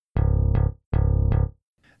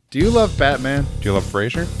Do you love Batman? Do you love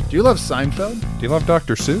Frasier? Do you love Seinfeld? Do you love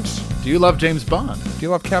Dr. Seuss? Do you love James Bond? Do you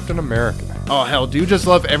love Captain America? Oh hell, do you just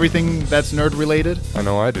love everything that's nerd related? I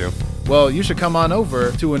know I do. Well, you should come on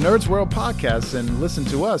over to a Nerds World podcast and listen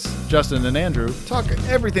to us, Justin and Andrew, talk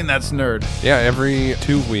everything that's nerd. Yeah, every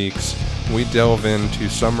 2 weeks we delve into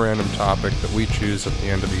some random topic that we choose at the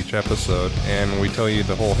end of each episode, and we tell you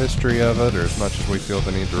the whole history of it, or as much as we feel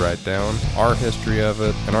the need to write down, our history of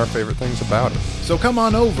it, and our favorite things about it. So come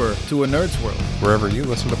on over to a Nerds World, wherever you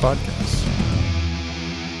listen to podcasts.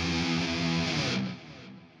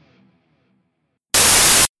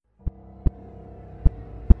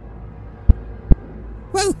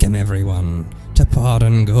 Welcome everyone to Pod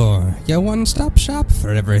and Gore, your one-stop shop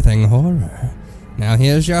for everything horror. Now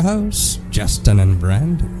here's your hosts, Justin and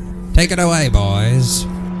Brandon. Take it away, boys.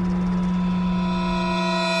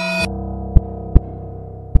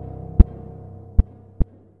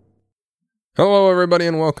 Hello everybody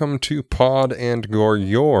and welcome to Pod and Gore,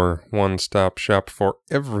 your one-stop shop for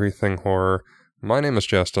everything horror. My name is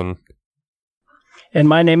Justin. And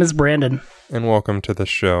my name is Brandon. And welcome to the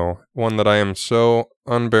show. One that I am so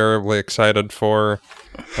unbearably excited for.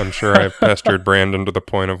 I'm sure I've pestered Brandon to the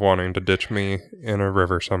point of wanting to ditch me in a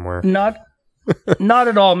river somewhere. Not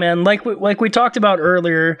at all, man. Like we talked about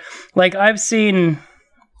earlier, like I've seen...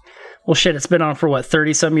 Well, shit, it's been on for,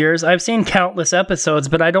 30-some years? I've seen countless episodes,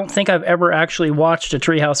 but I don't think I've ever actually watched a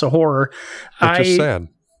Treehouse of Horror. Which is sad.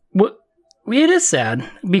 It is sad,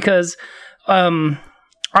 because...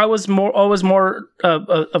 I was always more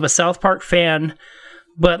of a South Park fan,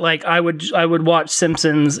 but like I would watch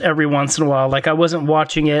Simpsons every once in a while. Like I wasn't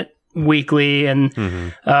watching it weekly, and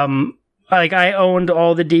like I owned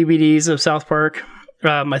all the DVDs of South Park.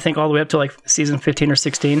 I think all the way up to like season 15 or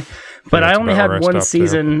 16. But I only had one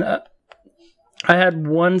season. I had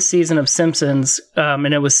one season of Simpsons,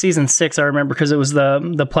 and it was season 6. I remember because it was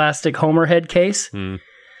the plastic Homer head case. Yeah,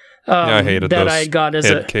 I hated that those I got as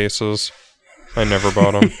head cases. I never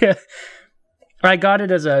bought them. Yeah. I got it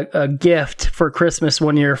as a gift for Christmas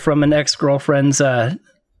one year from an ex-girlfriend's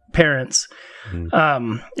parents. And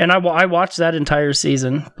I watched that entire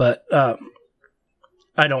season, but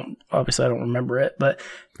I don't remember it. But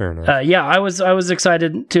fair enough. yeah, I was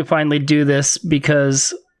excited to finally do this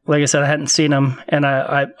because, like I said, I hadn't seen them, and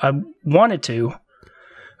I wanted to.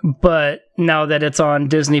 But now that it's on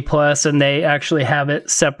Disney Plus and they actually have it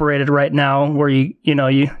separated right now, where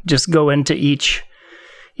you just go into each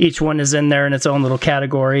one is in there in its own little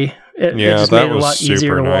category. It just made it a lot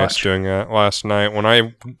easier to nice watch. Doing that last night when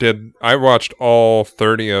I watched all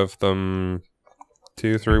 30 of them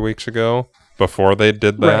 2-3 weeks ago before they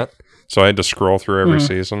did that. Right. So I had to scroll through every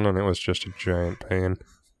season, and it was just a giant pain.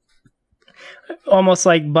 Almost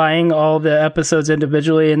like buying all the episodes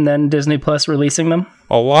individually and then Disney Plus releasing them?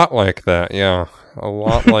 A lot like that, yeah. A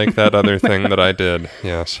lot like that other thing that I did,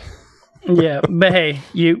 yes. Yeah, but hey,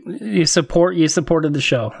 you supported the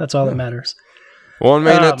show. That's all that matters. Well, I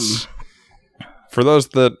mean, it's... For those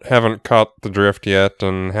that haven't caught the drift yet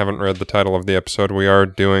and haven't read the title of the episode, we are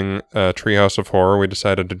doing Treehouse of Horror. We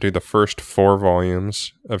decided to do the first 4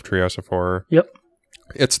 volumes of Treehouse of Horror. Yep.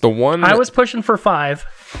 It's the one... I was pushing for 5.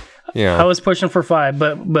 Yeah. I was pushing for 5,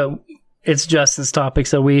 but it's Justin's topic,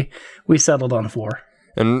 so we settled on 4.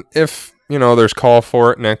 And if, there's call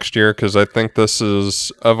for it next year, because I think this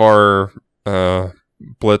is, of our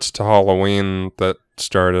Blitz to Halloween that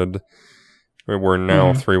started, we're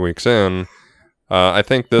now 3 weeks in, I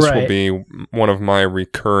think this will be one of my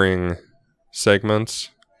recurring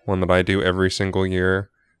segments, one that I do every single year.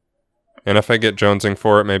 And if I get jonesing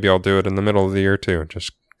for it, maybe I'll do it in the middle of the year too,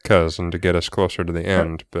 just because, and to get us closer to the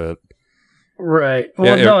end, but... Right.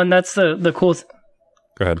 Well, and that's the cool...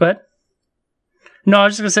 Go ahead. Go ahead. No, I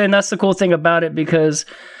was just going to say, and that's the cool thing about it, because,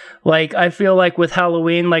 like, I feel like with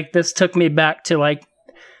Halloween, like, this took me back to, like,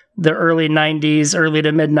 the early to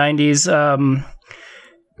mid-90s,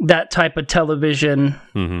 that type of television,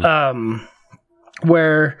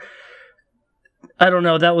 where, I don't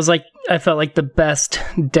know, that was, like, I felt like the best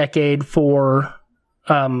decade for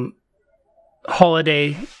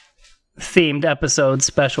holiday-themed episodes,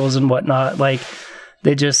 specials, and whatnot. Like,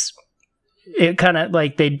 they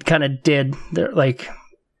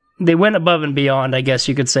went above and beyond, I guess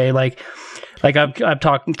you could say. Like I've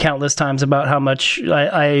talked countless times about how much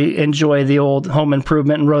I enjoy the old Home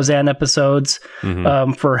Improvement and Roseanne episodes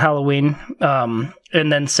for Halloween. And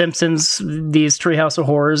then Simpsons, these Treehouse of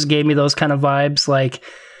Horrors gave me those kind of vibes. Like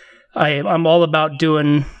I'm all about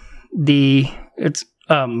doing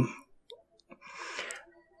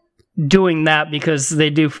doing that, because they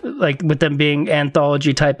do, like, with them being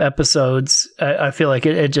anthology type episodes, I feel like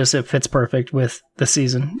it fits perfect with the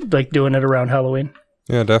season, like doing it around Halloween.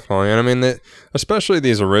 Yeah, definitely. And I mean, especially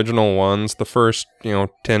these original ones, the first, 10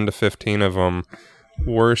 to 15 of them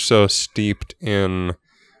were so steeped in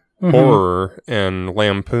horror and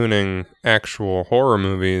lampooning actual horror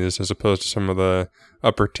movies as opposed to some of the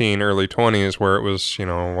upper teen, early 20s where it was,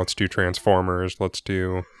 let's do Transformers, let's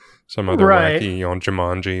do some other wacky,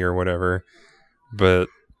 Jumanji or whatever. But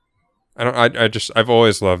I've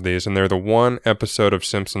always loved these, and they're the one episode of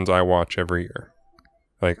Simpsons I watch every year.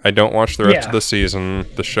 Like, I don't watch the rest of the season.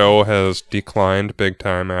 The show has declined big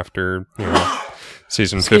time after,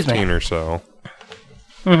 season 15 or so.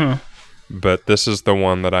 But this is the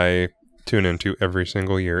one that I tune into every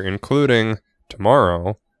single year, including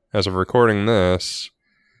tomorrow, as of recording this.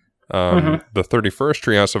 The 31st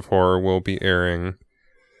Treehouse of Horror will be airing,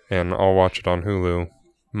 and I'll watch it on Hulu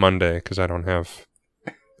Monday, because I don't have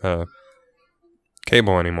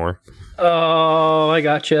cable anymore. Oh, I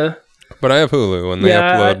gotcha. But I have Hulu, and they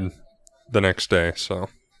upload the next day, so.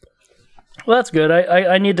 Well, that's good.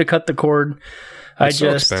 I need to cut the cord. It's so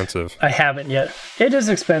expensive. I haven't yet. It is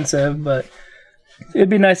expensive, but it'd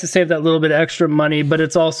be nice to save that little bit of extra money. But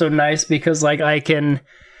it's also nice because, like, I can,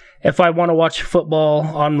 if I want to watch football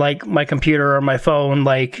on, like, my computer or my phone,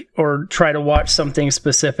 like, or try to watch something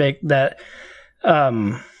specific that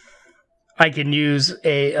I can use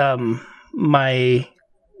my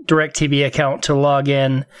DirecTV account to log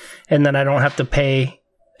in, and then I don't have to pay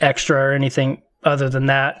extra or anything other than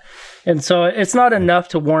that. And so it's not enough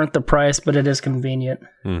to warrant the price, but it is convenient.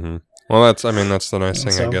 Mm-hmm. Well, that's the nice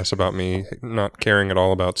thing, I guess, about me not caring at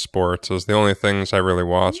all about sports, is the only things I really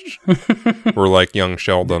watched were, like, Young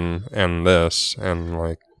Sheldon and this, and,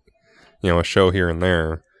 like, a show here and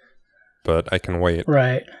there. But I can wait.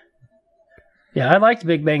 Right. Yeah, I liked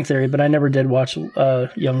Big Bang Theory, but I never did watch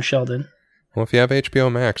Young Sheldon. Well, if you have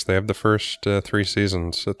HBO Max, they have the first 3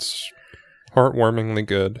 seasons. It's heartwarmingly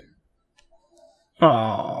good.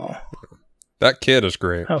 Oh, that kid is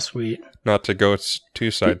great. How sweet. Not to go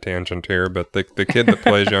too side tangent here, but the kid that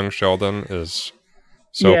plays Young Sheldon is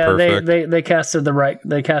so perfect. They casted the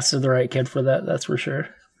right kid for that. That's for sure.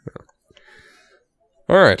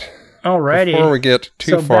 All right. Alrighty. Before we get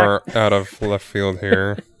too far out of left field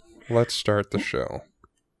here, let's start the show.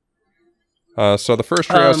 So the first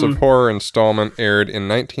Treehouse of Horror installment aired in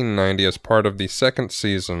 1990 as part of the second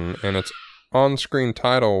season, and its on-screen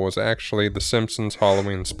title was actually The Simpsons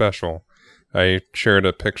Halloween Special. I shared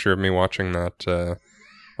a picture of me watching that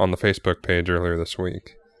on the Facebook page earlier this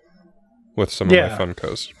week with some of my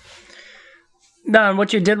Funkos. Don,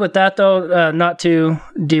 what you did with that, though, not to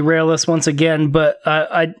derail us once again, but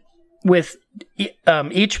with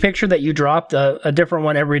each picture that you dropped, a different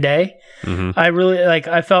one every day, I really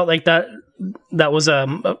I felt like that was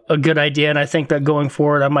a good idea, and I think that going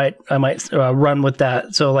forward, I might run with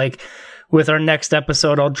that. So, like, with our next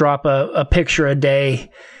episode, I'll drop a picture a day,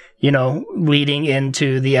 leading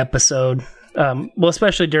into the episode. Well,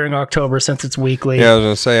 especially during October, since it's weekly. Yeah, I was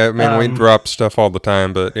gonna say, I mean, we drop stuff all the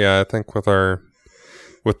time, but yeah, I think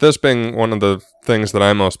with this being one of the things that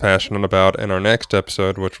I'm most passionate about in our next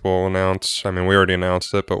episode, which we'll announce, I mean, we already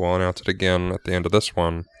announced it, but we'll announce it again at the end of this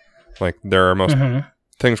one. Like, there are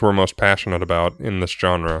things we're most passionate about in this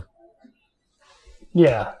genre.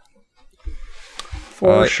 Yeah.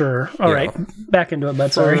 For sure. All right. Back into it,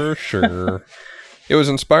 bud. Sorry. For sure. It was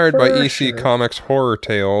inspired by EC Comics Horror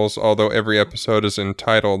Tales, although every episode is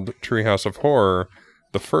entitled Treehouse of Horror.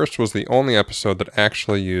 The first was the only episode that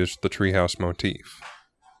actually used the treehouse motif.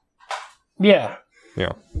 Yeah.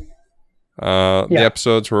 Yeah. The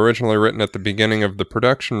episodes were originally written at the beginning of the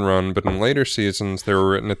production run, but in later seasons they were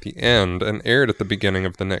written at the end and aired at the beginning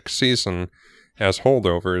of the next season as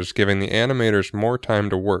holdovers, giving the animators more time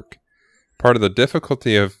to work. Part of the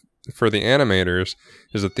difficulty for the animators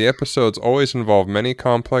is that the episodes always involve many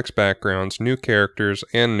complex backgrounds, new characters,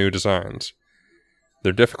 and new designs.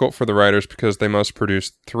 They're difficult for the writers because they must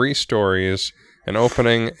produce 3 stories, an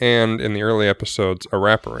opening, and, in the early episodes, a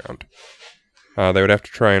wraparound. They would have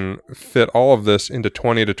to try and fit all of this into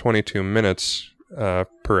 20 to 22 minutes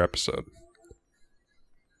per episode.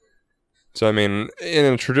 So, I mean, in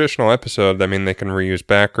a traditional episode, I mean, they can reuse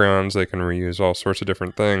backgrounds, they can reuse all sorts of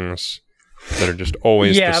different things that are just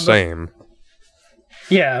always the same.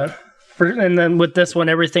 Yeah. And then with this one,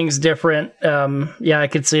 everything's different. I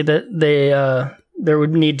could see that there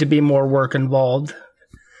would need to be more work involved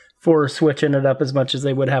for switching it up as much as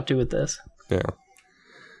they would have to with this. Yeah.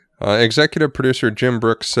 Executive producer Jim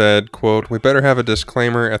Brooks said, quote, "We better have a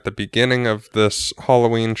disclaimer at the beginning of this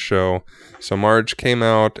Halloween show, so Marge came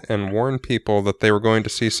out and warned people that they were going to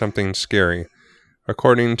see something scary.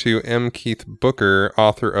 According to M. Keith Booker,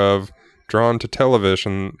 author of Drawn to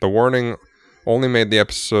Television, the warning only made the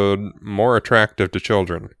episode more attractive to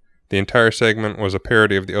children. The entire segment was a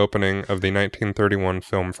parody of the opening of the 1931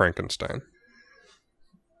 film Frankenstein.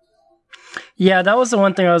 Yeah, that was the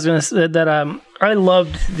one thing I was going to say, that I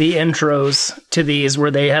loved the intros to these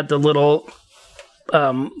where they had the little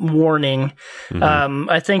warning. Mm-hmm.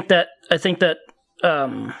 I think that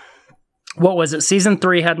what was it? Season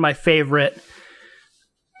 3 had my favorite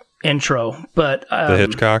intro, but the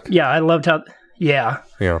Hitchcock. Yeah, I loved how. Yeah.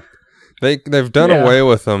 They've done away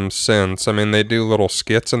with them since. I mean, they do little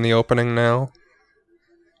skits in the opening now.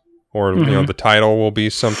 Or, the title will be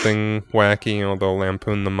something wacky. They'll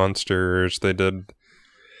lampoon the Munsters. They did...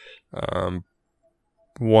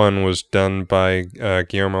 one was done by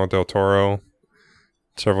Guillermo del Toro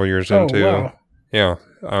several years into. Wow. Yeah.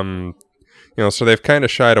 So they've kind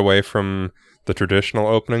of shied away from the traditional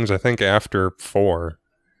openings. I think after 4,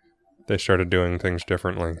 they started doing things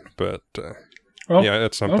differently. But, yeah,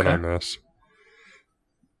 it's something I miss.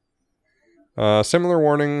 Similar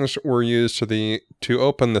warnings were used to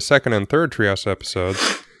open the second and third Treehouse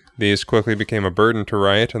episodes. These quickly became a burden to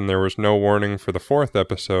write, and there was no warning for the 4th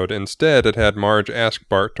episode. Instead, it had Marge ask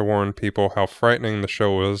Bart to warn people how frightening the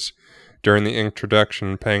show was during the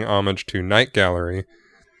introduction, paying homage to Night Gallery.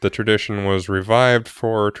 The tradition was revived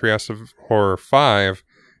for Treehouse of Horror 5.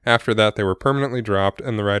 After that, they were permanently dropped,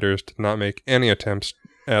 and the writers did not make any attempts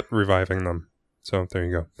at reviving them. So, there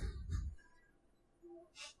you go.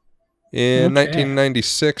 In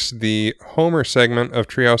 1996, the Homer segment of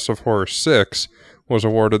Treehouse of Horror 6 was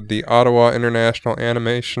awarded the Ottawa International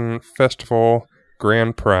Animation Festival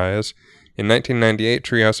Grand Prize. In 1998,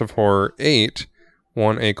 Treehouse of Horror 8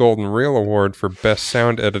 won a Golden Reel Award for Best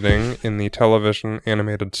Sound Editing in the Television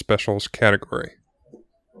Animated Specials category.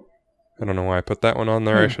 I don't know why I put that one on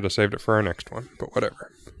there. I should have saved it for our next one, but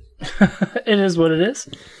whatever. It is what it is.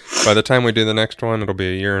 By the time we do the next one, it'll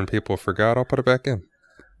be a year and people forgot. I'll put it back in.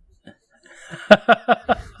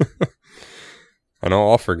 I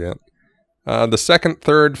know I'll forget. The 2nd,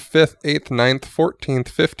 3rd, 5th, 8th, 9th, 14th,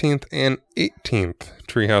 15th, and 18th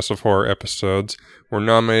Treehouse of Horror episodes were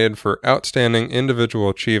nominated for Outstanding Individual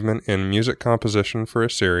Achievement in Music Composition for a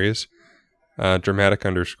Series, dramatic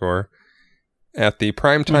underscore, at the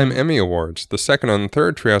Primetime Emmy Awards. The 2nd and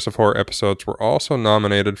 3rd Treehouse of Horror episodes were also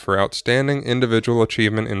nominated for Outstanding Individual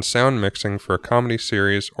Achievement in Sound Mixing for a Comedy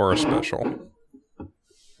Series or a Special.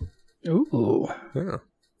 Ooh. Yeah.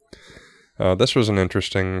 This was an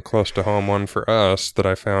interesting, close-to-home one for us that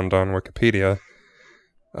I found on Wikipedia.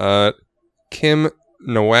 Kim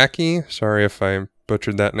Nowacki, sorry if I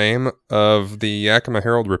butchered that name, of the Yakima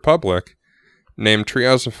Herald Republic, named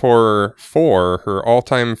Treehouse of Horror 4 her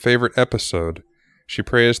all-time favorite episode. She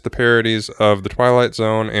praised the parodies of The Twilight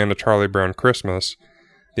Zone and A Charlie Brown Christmas.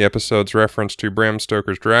 The episode's reference to Bram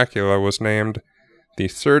Stoker's Dracula was named the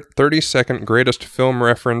 32nd greatest film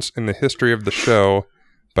reference in the history of the show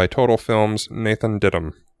by Total Film's Nathan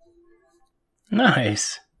Dittum.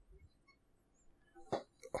 Nice.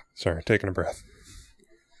 Sorry, taking a breath.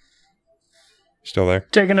 Still there?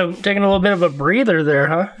 Taking a little bit of a breather there,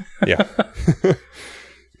 huh? Yeah.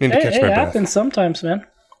 Need to catch my breath. It happens sometimes, man.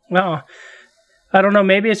 No, I don't know.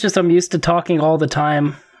 Maybe it's just I'm used to talking all the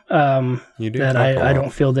time. You do that talk a lot. I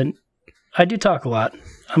don't feel that I do talk a lot.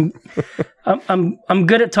 I'm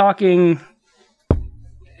good at talking,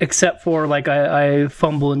 except for like I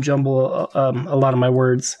fumble and jumble a lot of my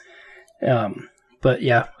words. But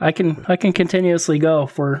yeah, I can continuously go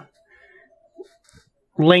for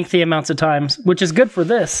lengthy amounts of times, which is good for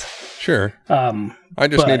this. Sure. I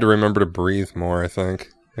just need to remember to breathe more, I think.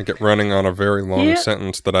 I get running on a very long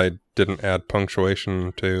sentence that I didn't add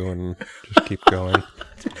punctuation to and just keep going.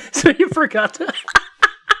 So you forgot to...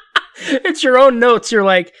 It's your own notes. You're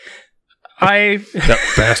like,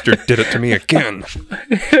 That bastard did it to me again.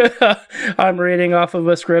 I'm reading off of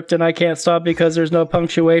a script and I can't stop because there's no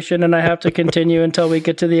punctuation and I have to continue until we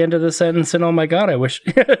get to the end of the sentence. And oh my God, I wish.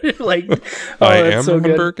 I am so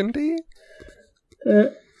good. Burgundy?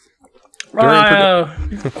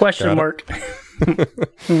 Question mark.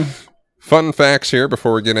 Fun facts here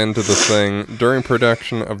before we get into this thing. During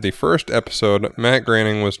production of the first episode, Matt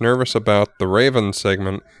Groening was nervous about the Raven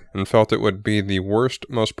segment and felt it would be the worst,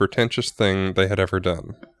 most pretentious thing they had ever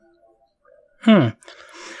done. I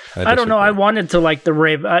don't know. I wanted to like the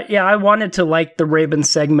Raven. I wanted to like the Raven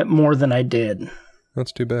segment more than I did.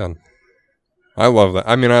 That's too bad. I love that.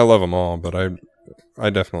 I mean, I love them all, but I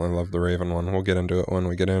definitely love the Raven one. We'll get into it when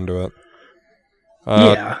we get into it.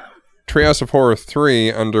 Yeah. Treehouse of Horror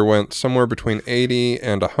 3 underwent somewhere between 80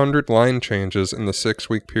 and 100 line changes in the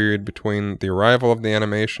 6-week period between the arrival of the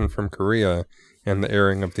animation from Korea and the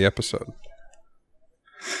airing of the episode.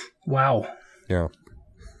 Wow. Yeah.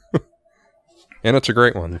 And it's a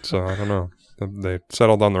great one, so I don't know. They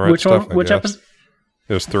settled on the right Which stuff, one? Which episode?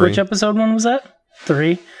 It was 3. Which episode one was that?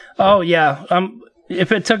 3? Oh, yeah.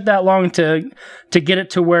 If it took that long to get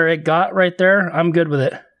it to where it got right there, I'm good with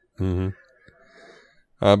it. Mm-hmm.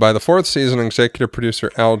 By the 4th season, executive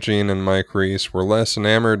producer Al Jean and Mike Reese were less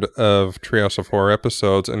enamored of Treehouse of Horror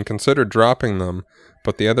episodes and considered dropping them,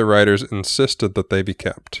 but the other writers insisted that they be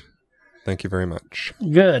kept. Thank you very much.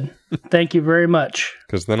 Good. Thank you very much.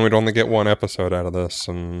 Because then we'd only get 1 episode out of this,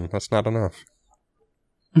 and that's not enough.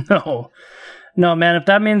 No, man, if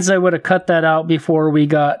that means they would have cut that out before we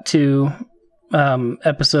got to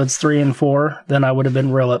episodes 3 and 4, then I would have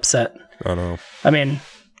been real upset. I know. I mean,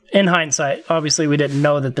 in hindsight, obviously we didn't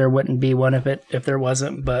know that there wouldn't be one if there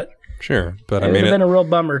wasn't, but sure. But it would have been a real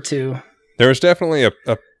bummer too. There was definitely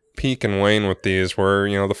a peak and wane with these where,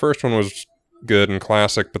 the first one was good and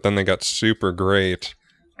classic, but then they got super great,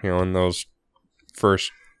 in those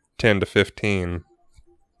first 10 to 15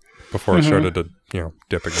 before it started to,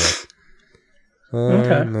 dip again.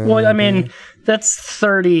 Okay. Well, I mean, that's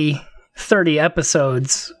 30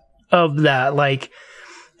 episodes of that. Like,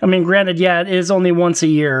 I mean, granted, yeah, it is only once a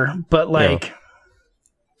year, but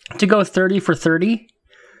to go 30 for 30,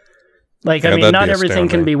 like, I mean, not everything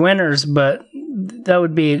can be winners, but that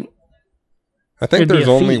would be. I think there's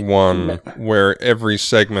only one where every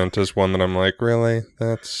segment is one that I'm like, really?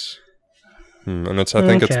 That's. And I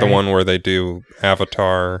think it's the one where they do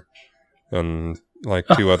Avatar and like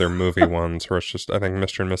 2 other movie ones where it's just, I think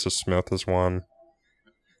Mr. and Mrs. Smith is one.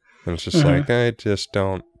 And it's just like, I just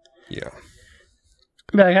don't,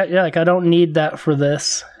 like I don't need that for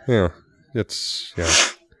this. Yeah, it's,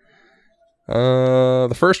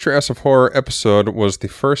 the first Treehouse of Horror episode was the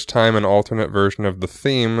first time an alternate version of the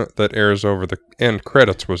theme that airs over the end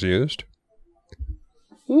credits was used.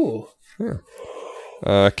 Ooh.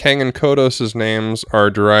 Yeah. Kang and Kodos' names are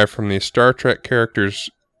derived from the Star Trek characters,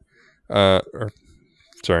 were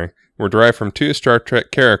derived from 2 Star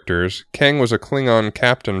Trek characters. Kang was a Klingon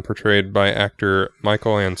captain portrayed by actor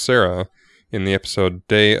Michael Ansara in the episode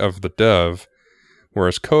Day of the Dove,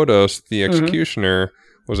 whereas Kodos, the Executioner,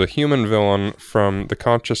 was a human villain from The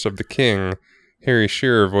Conscience of the King. Harry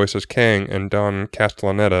Shearer voices Kang, and Don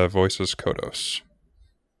Castellaneta voices Kodos.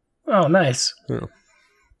 Oh, nice.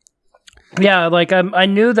 Yeah, like I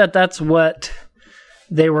knew that's what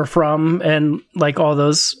they were from, and like all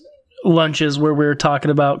those lunches where we were talking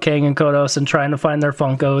about Kang and Kodos and trying to find their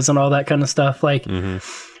Funkos and all that kind of stuff. Like,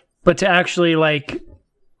 but to actually like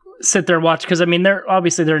sit there and watch, because I mean, they're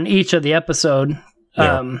in each of the episode.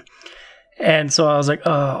 And so I was like,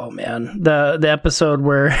 oh man, the episode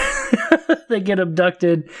where they get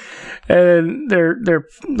abducted and they're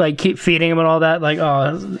like keep feeding them and all that. Like,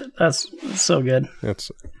 oh, that's so good. It's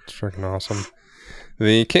freaking awesome.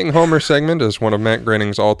 The King Homer segment is one of Matt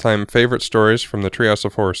Groening's all-time favorite stories from the Treehouse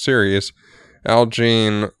of Horror series. Al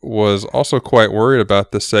Jean was also quite worried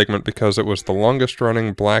about this segment because it was the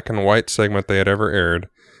longest-running black and white segment they had ever aired,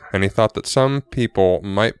 and he thought that some people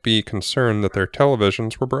might be concerned that their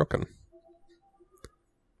televisions were broken.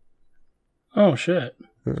 Oh shit!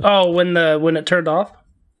 Oh, when it turned off?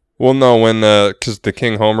 Well, no, because the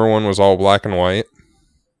King Homer one was all black and white.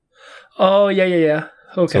 Oh yeah.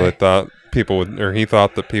 Okay. So they thought he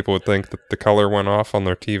thought that people would think that the color went off on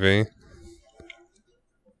their TV.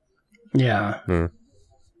 Yeah.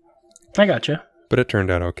 I gotcha. But it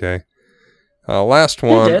turned out okay. Last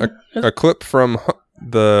one, a clip from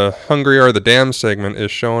the Hungry Are the Damned segment is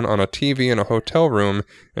shown on a TV in a hotel room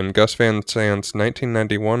in Gus Van Sant's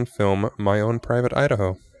 1991 film, My Own Private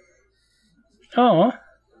Idaho. Oh.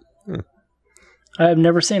 I have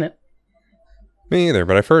never seen it. Me either,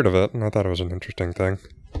 but I've heard of it, and I thought it was an interesting thing.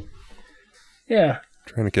 Yeah.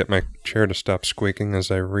 Trying to get my chair to stop squeaking as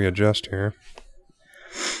I readjust here.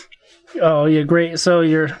 Oh, yeah, great. So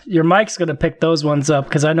your mic's gonna pick those ones up,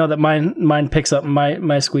 because I know that mine picks up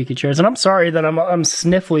my squeaky chairs. And I'm sorry that I'm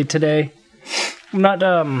sniffly today. I'm not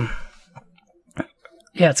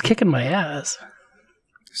yeah, it's kicking my ass.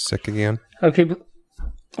 Sick again? Okay.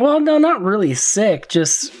 Well, no, not really sick.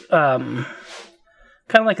 Just kind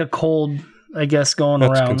of like a cold, I guess, going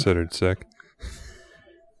around. That's considered sick.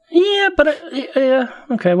 Yeah, but yeah,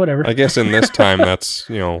 okay, whatever. I guess in this time that's,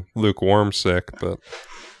 lukewarm sick, but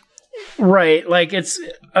right, like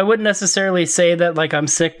I wouldn't necessarily say that like I'm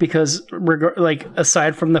sick because like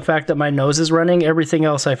aside from the fact that my nose is running, everything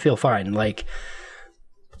else I feel fine. Like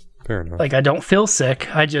fair enough. Like I don't feel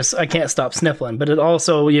sick. I can't stop sniffling. But it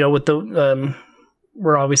also, with the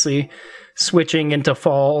we're obviously switching into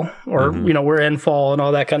fall, or we're in fall and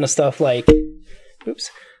all that kind of stuff. Like,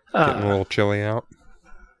 oops, getting a little chilly out.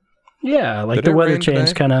 Yeah, like the weather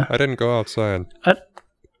change kind of. I didn't go outside.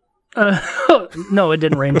 No, it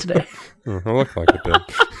didn't rain today. It looked like it did.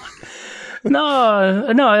 No,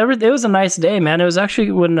 it was a nice day, man. It was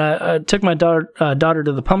actually when I took my daughter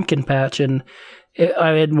to the pumpkin patch, and I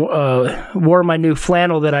had wore my new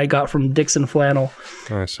flannel that I got from Dixon Flannel.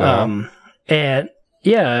 I saw. And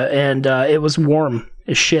it was warm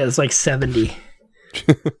as shit. It's like 70.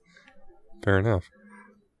 Fair enough.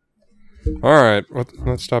 All right,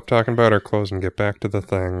 let's stop talking about our clothes and get back to the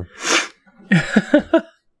thing.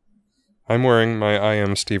 I'm wearing my I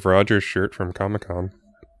Am Steve Rogers shirt from Comic-Con.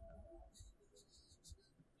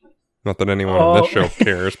 Not that anyone on this show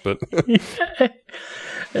cares, but...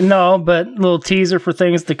 No, but a little teaser for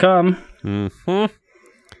things to come. Mm-hmm.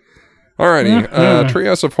 Alrighty,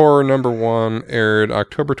 Treehouse of Horror #1 aired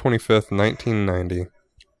October 25th, 1990.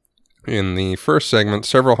 In the first segment,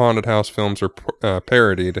 several haunted house films are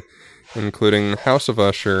parodied, including House of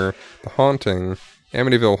Usher, The Haunting,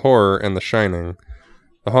 Amityville Horror, and The Shining.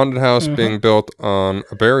 The haunted house being built on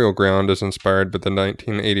a burial ground is inspired by the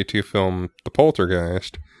 1982 film The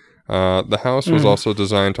Poltergeist. The house was also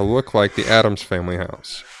designed to look like the Addams Family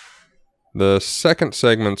house. The second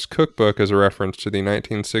segment's cookbook is a reference to the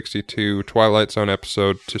 1962 Twilight Zone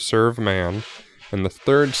episode To Serve Man, and the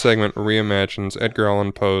third segment reimagines Edgar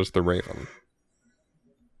Allan Poe's The Raven.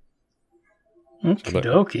 Okie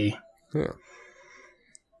dokie. Yeah.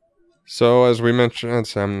 So, as we mentioned,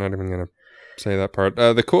 I'm not even going to say that part.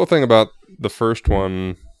 The cool thing about the first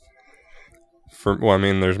one,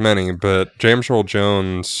 there's many, but James Earl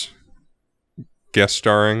Jones guest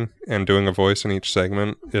starring and doing a voice in each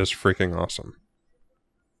segment is freaking awesome.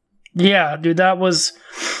 Yeah, dude, I was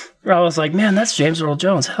like, man, that's James Earl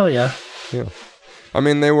Jones. Hell yeah. Yeah. I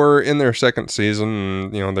mean, they were in their second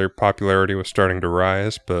season, and, their popularity was starting to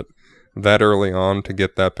rise, but that early on to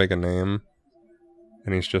get that big a name,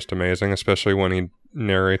 and he's just amazing, especially when he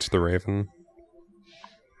narrates The Raven.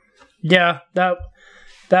 Yeah, that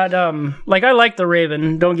I like The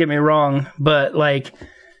Raven, don't get me wrong, but like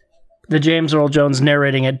the James Earl Jones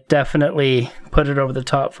narrating it definitely put it over the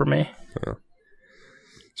top for me. Yeah.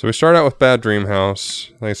 So we start out with Bad Dream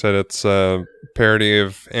House. Like I said, it's a parody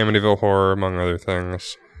of Amityville Horror, among other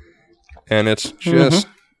things. And it's just,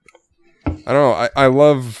 I don't know, I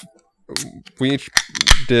love, we each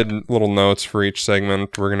did little notes for each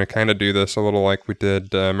segment. We're going to kind of do this a little like we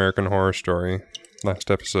did American Horror Story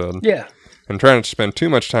last episode. Yeah. And trying not to spend too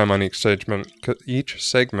much time on each segment,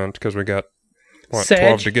 because we got,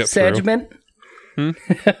 12 to get segment? through.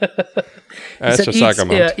 That's a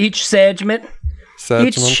segment. Each segment.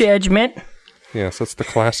 Each segment. Yes, that's the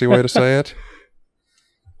classy way to say it.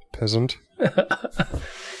 Peasant.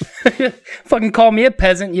 Fucking call me a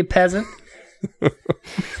peasant, you peasant.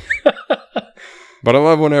 But I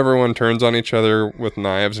love when everyone turns on each other with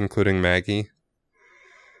knives, including Maggie.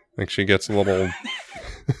 Like she gets a little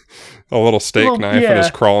steak knife and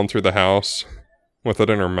is crawling through the house with it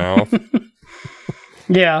in her mouth.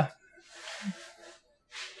 Yeah.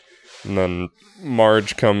 And then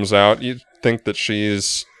Marge comes out. You think that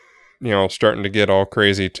she's, starting to get all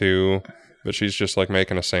crazy too, but she's just like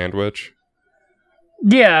making a sandwich.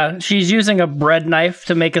 Yeah, she's using a bread knife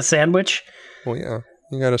to make a sandwich. Well, yeah.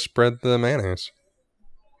 You gotta spread the mayonnaise.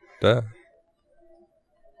 Duh.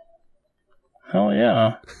 Hell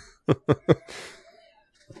yeah.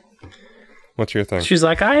 What's your thing? She's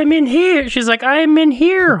like, I am in here. She's like, I am in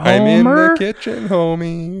here, Homer. I'm in the kitchen,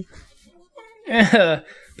 homie.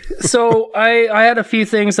 So I had a few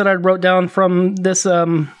things that I wrote down from this. I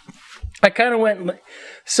kind of went.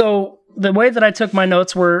 So the way that I took my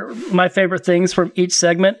notes were my favorite things from each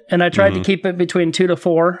segment, and I tried to keep it between 2 to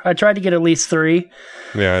 4. I tried to get at least 3.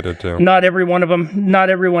 Yeah, I did too. Not everyone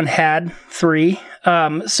had 3.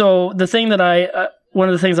 So the thing that one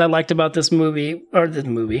of the things I liked about this movie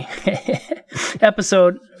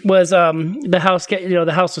episode was the house.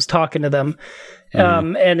 The house was talking to them,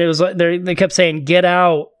 and it was like they kept saying, "Get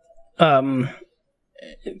out,"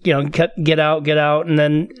 get out, and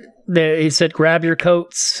then he said, "Grab your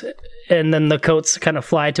coats," and then the coats kind of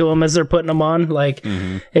fly to them as they're putting them on. Like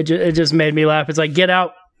it just made me laugh. It's like, get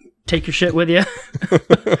out, take your shit with you.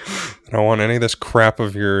 I don't want any of this crap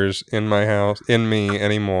of yours in my house, in me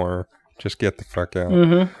anymore. Just get the fuck out.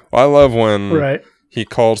 Well, I love when he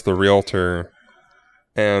calls the realtor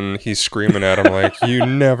and he's screaming at him like, you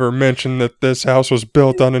never mentioned that this house was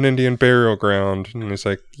built on an Indian burial ground. And he's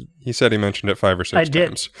like, he said he mentioned it 5 or 6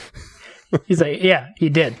 times. He's like, yeah, he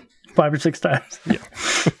did 5 or 6 times.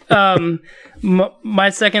 Yeah.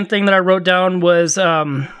 My second thing that I wrote down was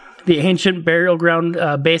the ancient burial ground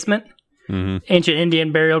basement. Ancient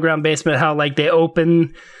Indian burial ground basement, how like they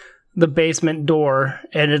open the basement door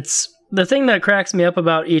and it's the thing that cracks me up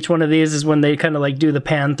about each one of these is when they kind of like do the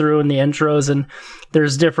pan through in the intros, and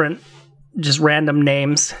there's different, just random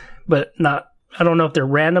names, but not. I don't know if they're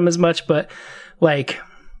random as much, but like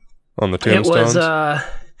on the tombstones. It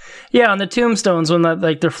was on the tombstones when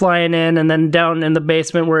they're flying in, and then down in the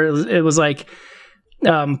basement where it was like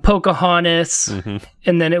Pocahontas,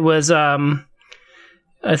 and then it was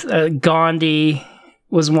Gandhi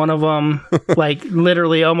was one of them. Like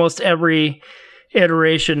literally almost every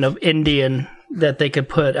iteration of Indian that they could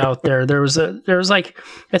put out there. There was like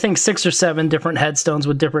I think 6 or 7 different headstones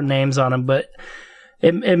with different names on them, but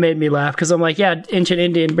it made me laugh because I'm like, yeah, ancient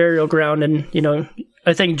Indian burial ground, and you know,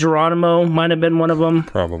 I think Geronimo might have been one of them.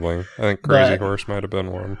 Probably, I think Crazy Horse might have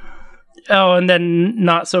been one. Oh, and then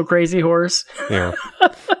Not So Crazy Horse. Yeah.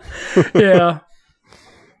 Yeah.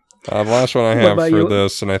 The last one I have for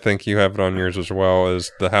this, and I think you have it on yours as well,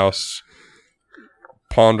 is the house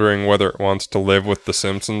pondering whether it wants to live with the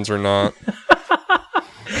Simpsons or not.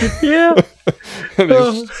 Yeah.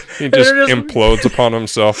 He just implodes upon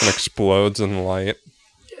himself and explodes in light.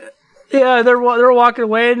 Yeah, they're walking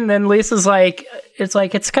away, and then Lisa's like,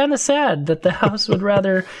 it's kind of sad that the house would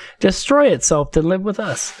rather destroy itself than live with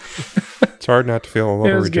us. It's hard not to feel a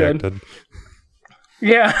little rejected. Good.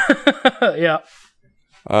 Yeah. Yeah.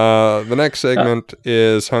 The next segment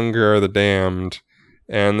is Hunger of the Damned,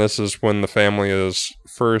 and this is when the family is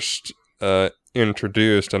first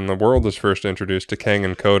introduced, and the world is first introduced to Kang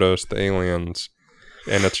and Kodos, the aliens,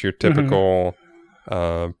 and it's your typical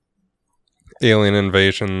alien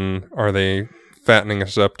invasion. Are they fattening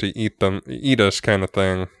us up to eat us kind of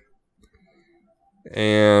thing?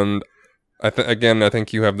 And I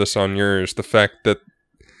think you have this on yours, the fact that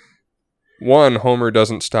one, Homer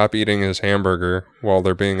doesn't stop eating his hamburger while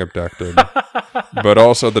they're being abducted, but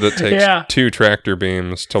also that it takes 2 tractor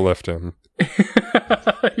beams to lift him.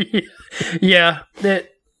 Yeah.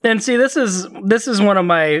 And see, this is one of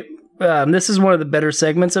my this is one of the better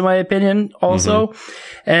segments in my opinion also.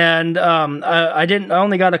 And I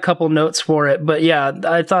only got a couple notes for it, but yeah,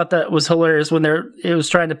 I thought that was hilarious when it was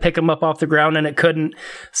trying to pick him up off the ground and it couldn't.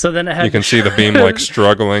 So then you can see the beam like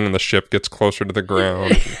struggling and the ship gets closer to the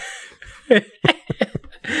ground.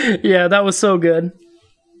 Yeah, that was so good.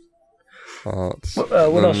 What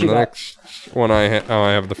else you got? Next one I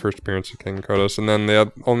have the first appearance of King Kodos, and then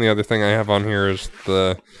the only other thing I have on here is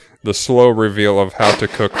the slow reveal of How to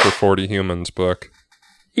Cook for 40 Humans book.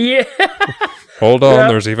 Yeah. Hold on,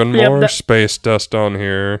 there's even more space dust on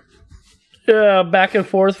here. Back and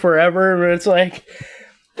forth forever, and it's like,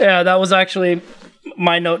 yeah, that was actually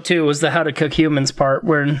my note too. Was the How to Cook Humans part,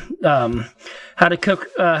 where how to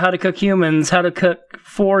cook humans, how to cook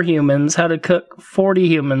for humans, how to cook 40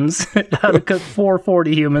 humans, how to cook for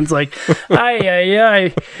 40 humans. Like,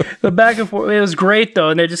 the back and forth. It was great though,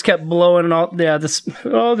 and they just kept blowing all. Yeah,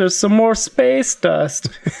 there's some more space dust.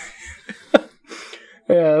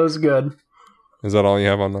 Yeah, it was good. Is that all you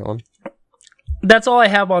have on that one? That's all I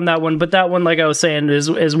have on that one. But that one, like I was saying,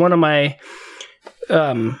 is one of my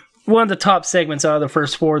one of the top segments out of the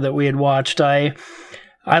first 4 that we had watched. I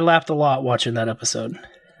laughed a lot watching that episode.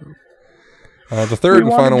 The third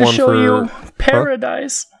and final one for you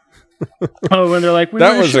paradise. Oh, when they're like,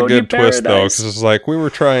 that was a good twist though, because it's like we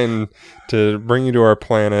were trying to bring you to our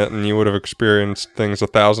planet, and you would have experienced things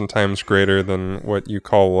 1,000 times greater than what you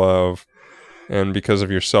call love, and because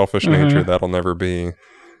of your selfish nature, that'll never be.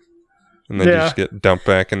 And they just get dumped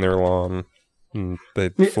back in their lawn, and they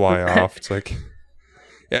fly off. It's like,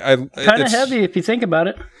 kind of heavy if you think about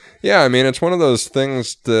it. Yeah, I mean, it's one of those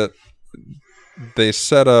things that they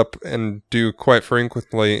set up and do quite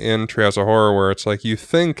frequently in Treehouse of Horror, where it's like you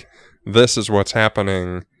think this is what's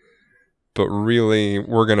happening, but really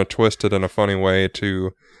we're going to twist it in a funny way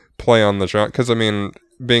to play on the genre. Because, I mean,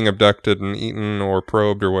 being abducted and eaten or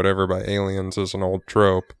probed or whatever by aliens is an old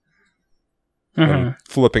trope. And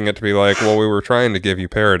flipping it to be like, well, we were trying to give you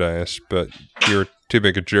paradise, but you're too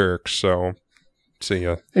big a jerk, so see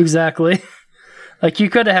ya. Exactly. Like, you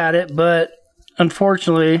could have had it, but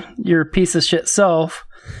unfortunately, your piece of shit self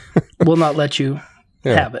will not let you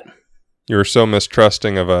have it. You were so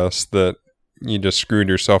mistrusting of us that you just screwed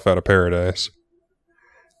yourself out of paradise.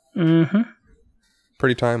 Mm-hmm.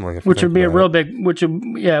 Pretty timely. Which would be a real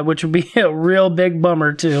big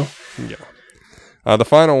bummer too. Yeah. The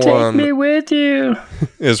final one. Take me with you.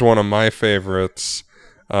 Is one of my favorites,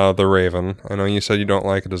 The Raven. I know you said you don't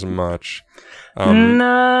like it as much.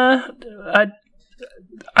 Nah,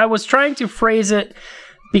 I was trying to phrase it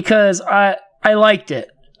because I liked it.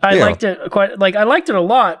 I liked it I liked it a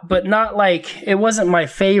lot, but not like it wasn't my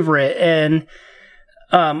favorite. And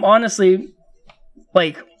honestly,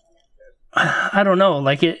 like, I don't know,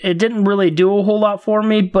 like it didn't really do a whole lot for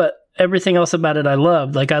me, but everything else about it I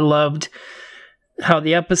loved. Like, I loved how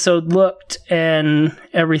the episode looked and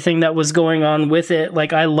everything that was going on with it.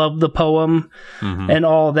 Like, I loved the poem and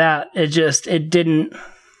all that. It didn't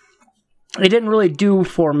really do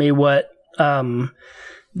for me what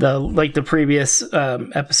the previous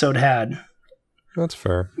episode had. That's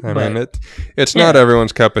fair. I mean, it's not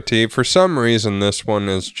everyone's cup of tea. For some reason, this one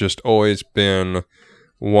has just always been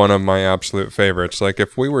one of my absolute favorites. Like,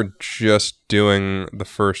 if we were just doing the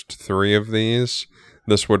first 3 of these,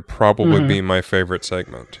 this would probably be my favorite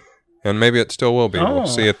segment. And maybe it still will be. We'll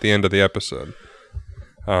see at the end of the episode.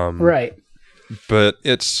 Right. But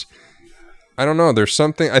I don't know, there's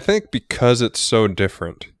something, I think because it's so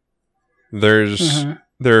different, there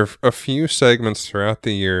are a few segments throughout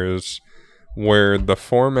the years where the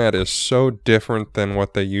format is so different than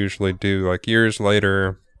what they usually do. Like, years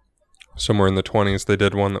later, somewhere in the 20s, they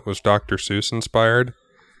did one that was Dr. Seuss inspired,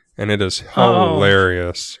 and it is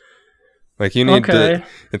hilarious. Like, you need to,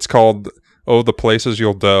 it's called Oh, the Places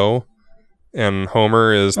You'll Dough, and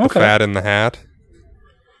Homer is the fat in the hat.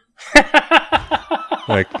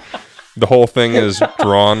 Like, the whole thing is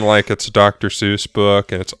drawn like it's a Dr. Seuss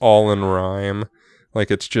book, and it's all in rhyme. Like,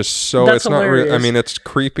 it's just so, That's it's not really, I hilarious. mean, it's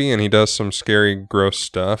creepy, and he does some scary, gross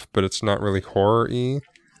stuff, but it's not really horror-y.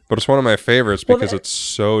 But it's one of my favorites because it's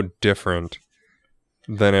so different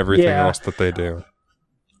than everything else that they do.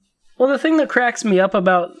 Well, the thing that cracks me up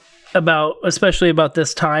about especially about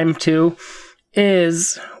this time too,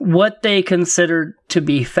 is what they considered to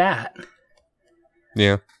be fat.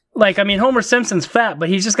 Yeah. Like, I mean, Homer Simpson's fat, but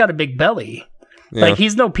he's just got a big belly. Yeah. Like,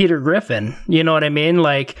 he's no Peter Griffin, you know what I mean?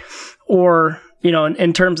 Like, or, you know,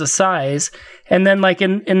 in terms of size. And then, like,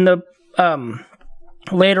 in the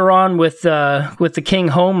later on with the King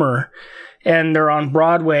Homer, and they're on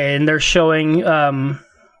Broadway, and they're showing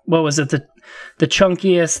what was it, the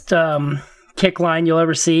chunkiest kick line you'll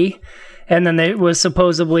ever see, and then it was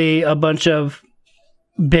supposedly a bunch of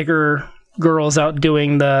bigger girls out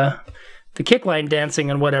doing the kick line dancing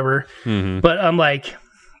and whatever. But I'm like,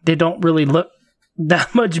 they don't really look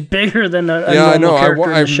that much bigger than a I know. character in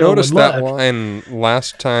the I've show noticed would that look. line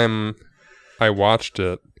last time I watched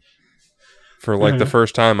it. For like the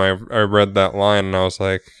first time I read that line, and I was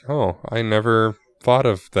like, oh, I never thought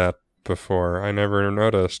of that before. I never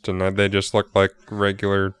noticed. And they just look like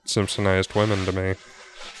regular Simpsonized women to me.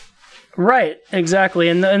 Right, exactly.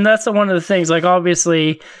 And that's one of the things. Like,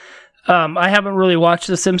 obviously, I haven't really watched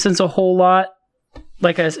The Simpsons a whole lot,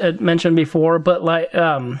 like I had mentioned before, but like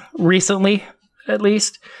recently, at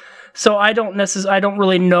least. So I don't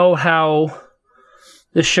really know how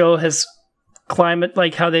the show has climate,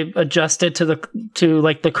 like how they've adjusted to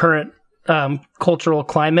the current cultural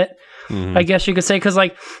climate. I guess you could say, because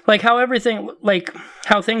like how everything, like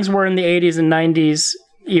how things were in the 80s and 90s,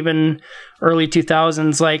 even early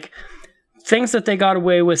 2000s, like things that they got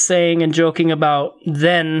away with saying and joking about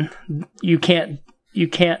then, you can't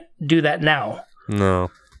do that now.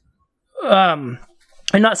 No. I'm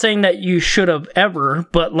not saying that you should have ever,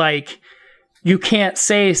 but like, you can't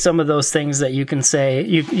say some of those things that you can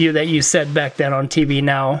say that you said back then on TV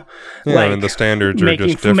now. Yeah, like, I mean, the standards are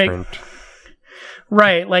just different.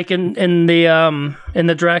 Right, like in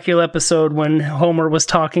the Dracula episode when Homer was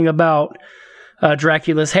talking about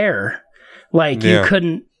Dracula's hair, like you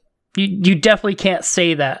couldn't, you definitely can't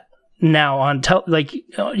say that now on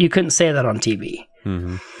you couldn't say that on TV.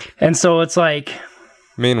 And so it's like,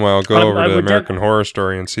 meanwhile, go over to American Horror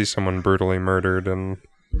Story and see someone brutally murdered in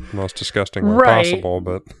the most disgusting way possible.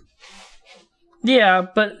 But yeah,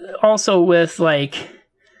 but also with like,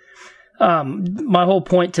 my whole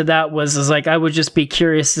point to that is like, I would just be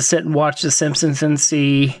curious to sit and watch The Simpsons and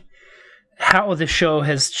see how the show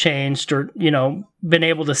has changed, or, you know, been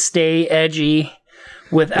able to stay edgy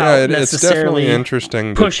without necessarily it's definitely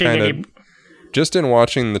interesting pushing to any. Just in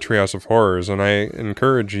watching the Treehouse of Horrors, and I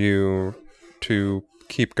encourage you to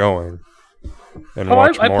keep going and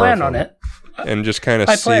watch more I plan of on them, it, and just kind of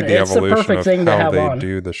see the It's the evolution perfect of thing to how have they on.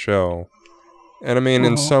 do the show. And I mean,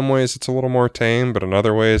 in some ways it's a little more tame, but in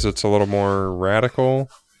other ways it's a little more radical.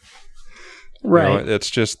 Right. You know, it's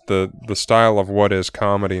just the style of what is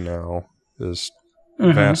comedy now is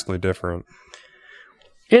vastly different.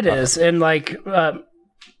 It is, and like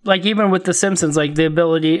even with The Simpsons, like the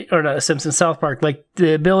ability, or not Simpsons, South Park, like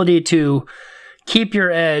the ability to keep your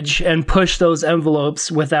edge and push those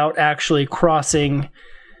envelopes without actually crossing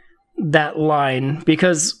that line.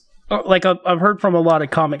 Because like I've heard from a lot of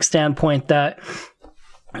comic standpoint that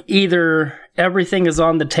either everything is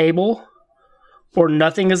on the table or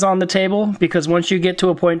nothing is on the table, because once you get to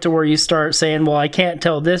a point to where you start saying, well, I can't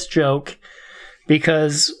tell this joke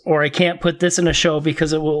because, or I can't put this in a show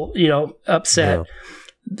because it will, you know, upset.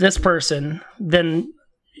 this person, then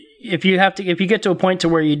if you get to a point to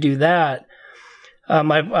where you do that,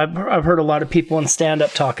 I've heard a lot of people in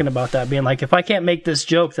stand-up talking about that, being like, if I can't make this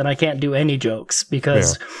joke, then I can't do any jokes,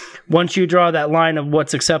 because once you draw that line of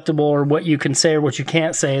what's acceptable or what you can say or what you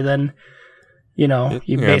can't say, then you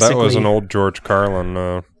basically... that was an old George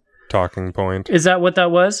Carlin talking point. Is that what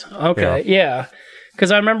that was? Okay, yeah.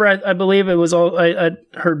 Because I remember, I believe it was all... I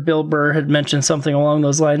heard Bill Burr had mentioned something along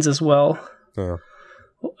those lines as well. Yeah.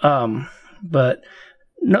 But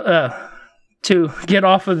to get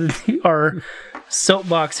off of our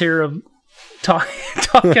soapbox here of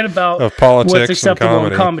talking about of politics what's acceptable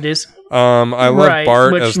and in comedies. I love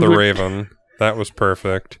Bart as the Raven. That was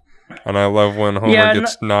perfect. And I love when Homer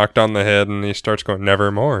gets knocked on the head and he starts going,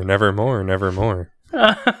 nevermore, nevermore, nevermore.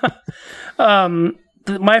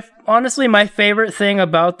 Honestly, my favorite thing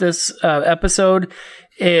about this episode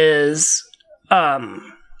is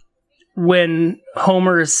when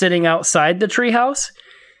Homer is sitting outside the treehouse.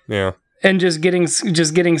 Yeah. And just getting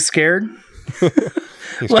scared.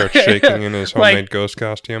 He starts shaking in his homemade ghost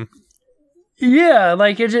costume. Yeah,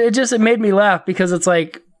 it made me laugh, because it's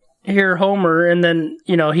like, here Homer, and then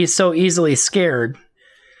he's so easily scared,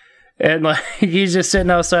 and he's just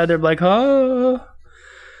sitting outside there like, oh,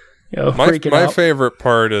 freaking out. My favorite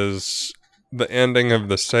part is the ending of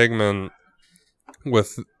the segment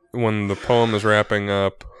with when the poem is wrapping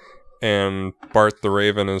up and Bart the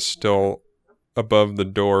Raven is still above the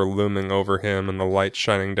door looming over him and the light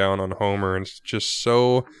shining down on Homer, and it's just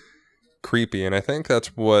so creepy. And I think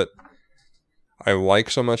that's what I like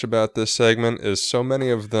so much about this segment, is so many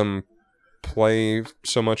of them play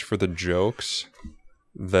so much for the jokes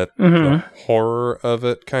that the horror of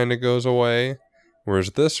it kind of goes away.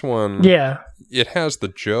 Whereas this one, it has the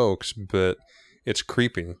jokes, but it's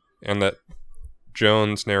creepy. And that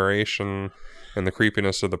Jones' narration and the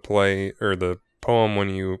creepiness of the play or the poem, when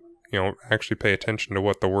you actually pay attention to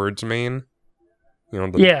what the words mean.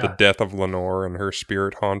 The death of Lenore and her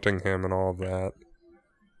spirit haunting him and all of that.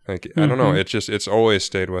 I don't know. It's always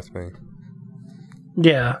stayed with me.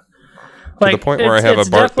 Yeah. To the point where I have a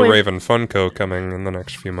Bart the Raven Funko coming in the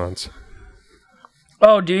next few months.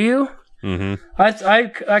 Oh, do you? Mm-hmm.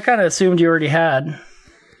 I kind of assumed you already had.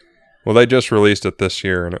 Well, they just released it this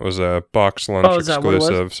year, and it was a box lunch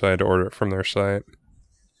exclusive, so I had to order it from their site.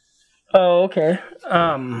 Oh, okay.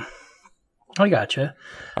 I gotcha.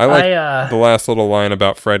 I like the last little line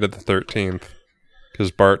about Friday the 13th,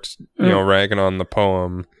 because Bart's, ragging on the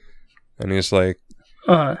poem, and he's like,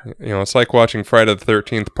 it's like watching Friday the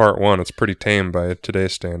 13th Part 1. It's pretty tame by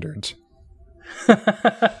today's standards.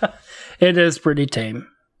 It is pretty tame.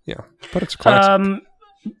 Yeah, but it's classic.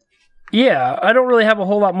 Yeah, I don't really have a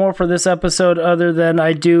whole lot more for this episode other than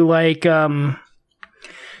I do like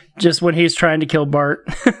just when he's trying to kill Bart,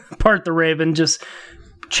 Bart the Raven, just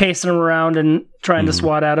chasing him around and trying to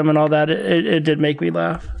swat at him and all that. It did make me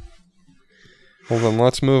laugh. Well, then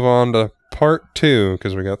let's move on to Part 2,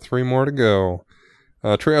 because we got 3 more to go.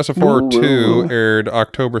 Treehouse of Horror 2 aired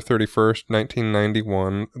October 31st,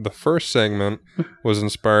 1991. The first segment was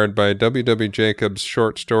inspired by W.W. Jacobs'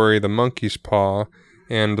 short story, The Monkey's Paw,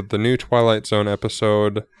 and the new Twilight Zone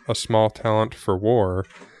episode, A Small Talent for War.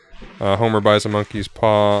 Homer buys a monkey's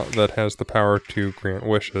paw that has the power to grant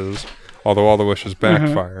wishes, although all the wishes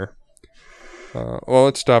backfire. Well,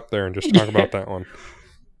 let's stop there and just talk about that one.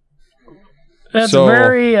 That's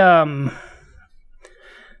very...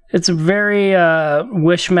 It's very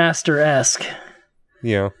Wishmaster-esque.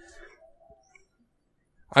 Yeah.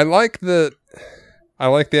 I like the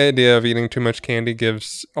idea of eating too much candy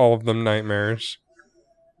gives all of them nightmares,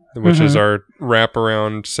 which is our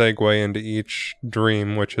wraparound segue into each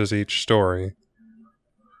dream, which is each story.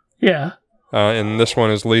 Yeah. And this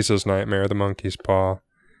one is Lisa's nightmare, the monkey's paw.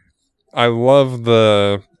 I love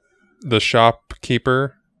the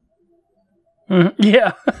shopkeeper.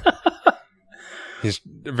 Yeah. He's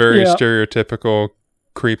very stereotypical,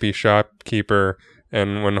 creepy shopkeeper.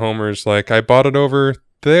 And when Homer's like, I bought it over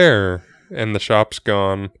there, and the shop's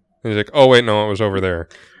gone. And he's like, oh, wait, no, it was over there.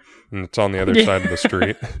 And it's on the other side of the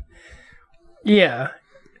street. Yeah.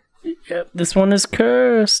 Yep, this one is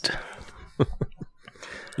cursed.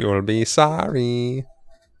 You'll be sorry.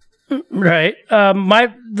 Right.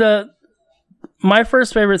 My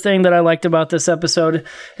first favorite thing that I liked about this episode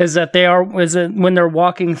is that when they're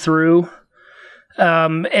walking through,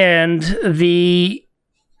 and the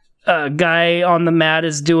guy on the mat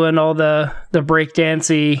is doing all the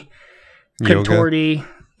breakdancey, contorty,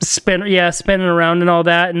 spinning around and all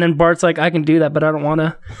that, and then Bart's like, I can do that, but I don't want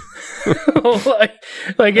to.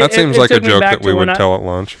 That seems like a joke that we would tell at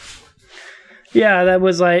lunch. Yeah, that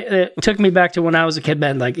was like, it took me back to when I was a kid,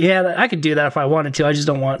 man. Like, yeah, I could do that if I wanted to. I just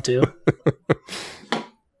don't want to.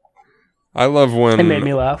 I love when It made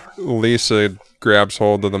me laugh. Lisa grabs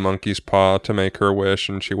hold of the monkey's paw to make her wish,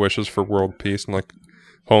 and she wishes for world peace, and like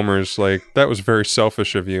Homer's like, that was very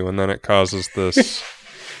selfish of you, and then it causes this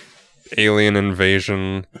alien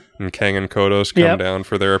invasion, and Kang and Kodos come down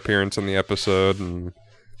for their appearance in the episode and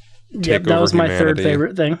take over that was my third humanity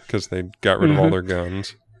favorite thing. because they got rid of all their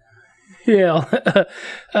guns. Yeah.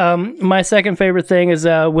 My second favorite thing is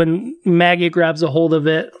when Maggie grabs a hold of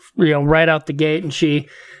it, right out the gate, and she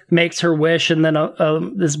makes her wish, and then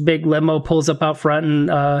this big limo pulls up out front,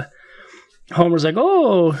 and Homer's like,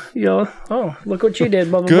 oh, look what you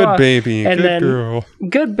did, blah, blah, Good blah. baby, And good then, girl.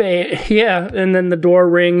 Good baby, yeah. And then the door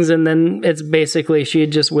rings, and then it's basically she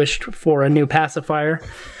had just wished for a new pacifier.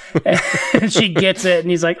 And she gets it,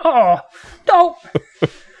 and he's like, oh, no.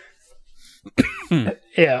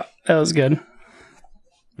 Yeah, that was good.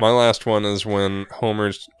 My last one is when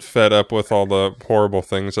Homer's fed up with all the horrible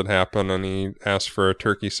things that happen, and he asks for a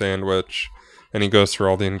turkey sandwich, and he goes through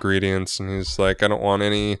all the ingredients, and he's like, I don't want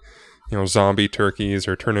any, zombie turkeys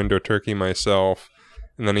or turn into a turkey myself.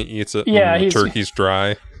 And then he eats it, and the turkey's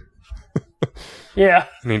dry. Yeah.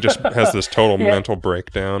 And he just has this total mental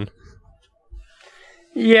breakdown.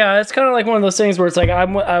 Yeah, it's kind of like one of those things where it's like, I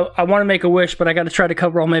want to make a wish, but I got to try to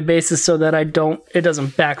cover all my bases so that it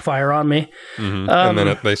doesn't backfire on me. Mm-hmm. And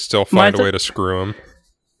then they still find a way to screw him.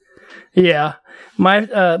 Yeah.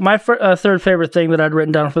 My third favorite thing that I'd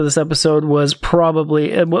written down for this episode was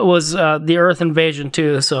the Earth invasion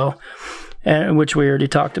too, which we already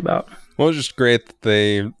talked about. Well, it's just great that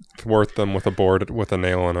they thwart them with a board with a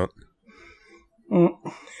nail in it.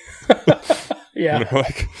 Yeah.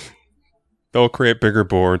 They'll create bigger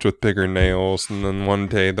boards with bigger nails, and then one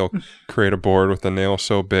day they'll create a board with a nail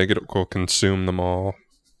so big it will consume them all.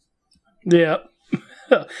 Yeah.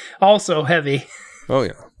 Also heavy. Oh,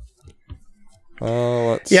 yeah.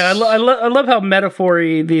 I love how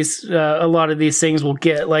metaphor-y a lot of these things will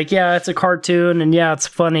get. Like, yeah, it's a cartoon, and yeah, it's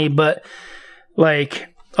funny, but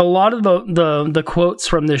like a lot of the quotes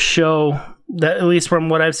from this show, that at least from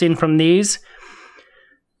what I've seen from these,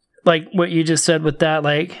 like what you just said with that,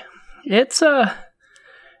 like it's a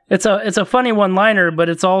funny one-liner, but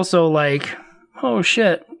it's also like, oh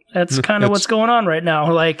shit, that's kind of what's going on right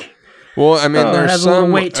now. Like, well, I mean, there's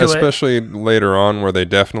some, weight to especially later on, where they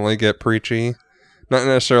definitely get preachy. Not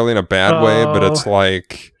necessarily in a bad way, but it's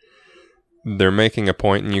like they're making a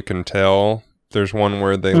point, and you can tell. There's one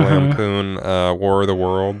where they lampoon War of the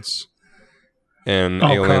Worlds, and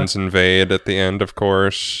aliens invade at the end, of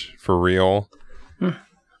course, for real.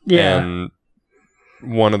 Yeah. And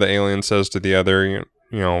one of the aliens says to the other,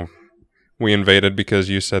 we invaded because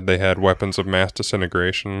you said they had weapons of mass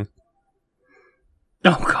disintegration.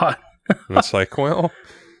 Oh, God. And it's like, well,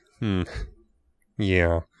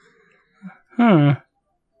 yeah.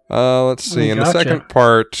 Let's see. In the second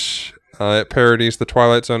part, it parodies the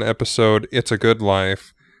Twilight Zone episode, It's a Good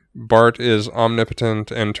Life. Bart is omnipotent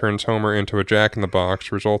and turns Homer into a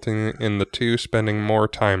jack-in-the-box, resulting in the two spending more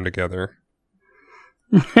time together.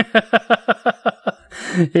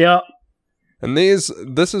 Yeah. And this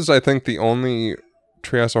is, I think, the only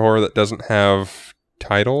Treehouse of Horror that doesn't have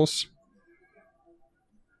titles.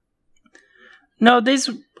 No, they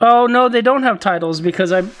don't have titles, because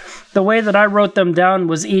the way that I wrote them down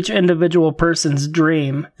was each individual person's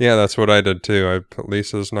dream. Yeah, that's what I did too. I put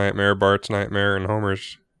Lisa's nightmare, Bart's nightmare, and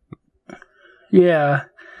Homer's. Yeah.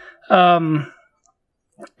 And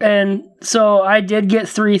so I did get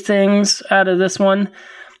 3 things out of this one.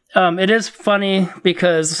 It is funny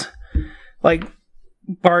because, like,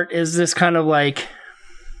 Bart is this kind of like,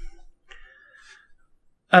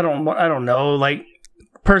 I don't know, like,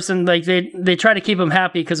 person, like they try to keep him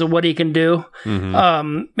happy because of what he can do.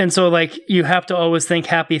 And so, like, you have to always think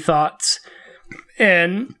happy thoughts,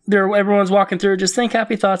 and everyone's walking through, just think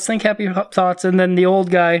happy thoughts, and then the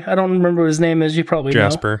old guy, I don't remember what his name is, you probably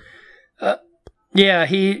Jasper. know. Yeah,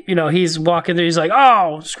 he's walking through, he's like,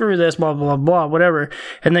 oh, screw this, blah, blah, blah, whatever,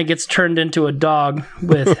 and then gets turned into a dog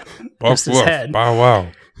with just his head.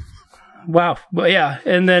 Wow. But yeah,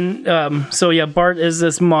 and then, Bart is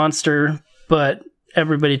this monster, but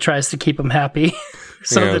everybody tries to keep him happy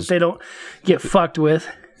that they don't get fucked with.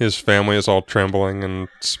 His family is all trembling and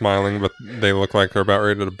smiling, but they look like they're about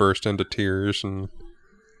ready to burst into tears. And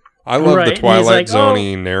I love the Twilight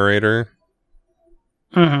Zone-y narrator.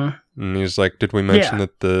 And he's like, did we mention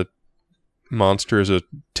that the monster is a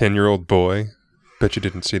 10-year-old boy? Bet you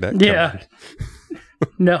didn't see that coming. Yeah.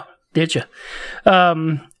 No, did you?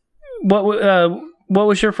 What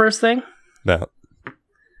was your first thing? That.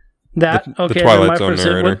 Okay. The Twilight Zone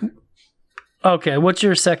narrator. Okay, what's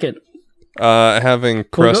your second? Having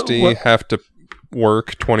Krusty what- have to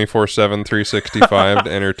work 24/7, 365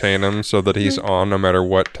 to entertain him so that he's on no matter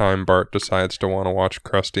what time Bart decides to want to watch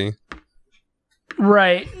Krusty.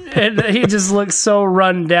 Right. And he just looks so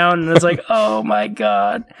run down, and it's like, oh my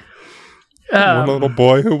God. One little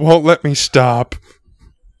boy who won't let me stop.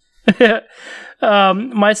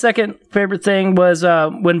 My second favorite thing was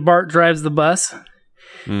when Bart drives the bus.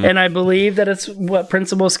 And I believe that it's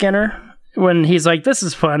Principal Skinner, when he's like, this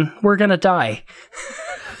is fun, we're going to die.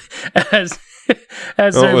 as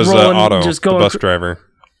they're It was rolling, Otto, just the going. bus driver.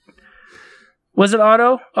 Was it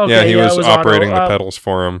Otto? Okay, Yeah, he was it was operating Otto. the pedals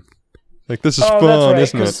for him. Like, this is Oh, that's fun, right,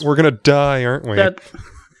 isn't it? 'cause We're going to die, aren't we?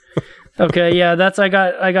 Okay, yeah, I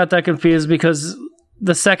got that confused because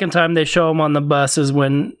the second time they show him on the bus is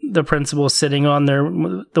when the principal's sitting on there,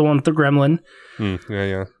 the one with the gremlin.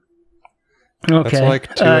 Yeah. Okay, That's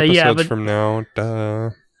like 2 episodes yeah, but from now.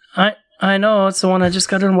 Duh. I know it's the one I just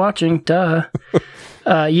got done watching. Duh.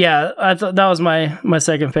 Yeah, I thought that was my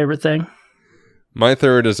second favorite thing. My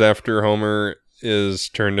third is after Homer is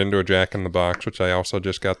turned into a Jack-in-the-Box, which I also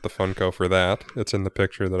just got the Funko for that. It's in the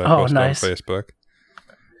picture that I posted nice. on Facebook.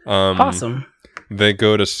 Awesome. They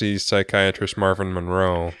go to see psychiatrist Marvin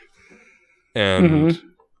Monroe, and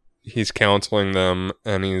he's counseling them,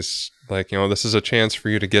 and he's like, this is a chance for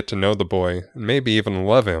you to get to know the boy, and maybe even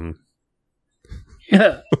love him.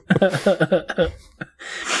 Yeah.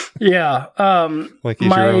 Yeah. Like he's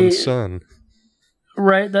your own son.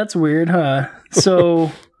 Right, that's weird, huh?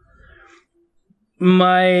 So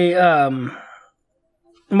my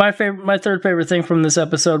third favorite thing from this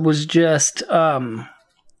episode was just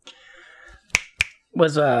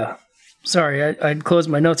sorry, I'd closed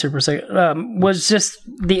my notes here for a second. Was just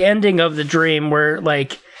the ending of the dream where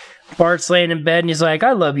like Bart's laying in bed and he's like,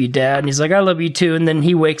 I love you, Dad. And he's like, I love you too. And then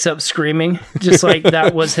he wakes up screaming, just like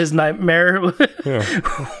that was his nightmare.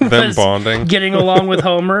 Them bonding. Getting along with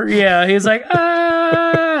Homer. Yeah, he's like,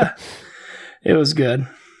 ah. It was good.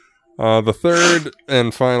 The third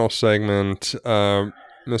and final segment,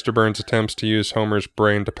 Mr. Burns attempts to use Homer's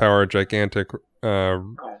brain to power a gigantic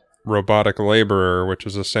robotic laborer, which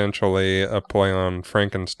is essentially a play on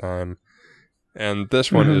Frankenstein. And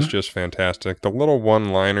this one is just fantastic. The little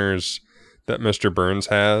one-liners that Mr. Burns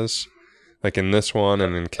has, like in this one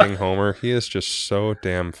and in King Homer, he is just so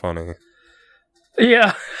damn funny.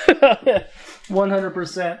 Yeah.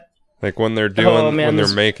 100%. Like when they're doing, when they're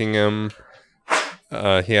making him,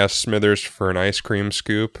 he asks Smithers for an ice cream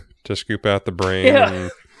scoop to scoop out the brain. Yeah.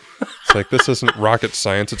 And it's like, this isn't rocket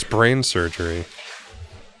science, it's brain surgery.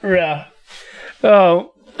 Yeah.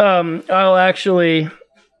 Oh,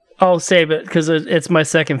 I'll save it because it's my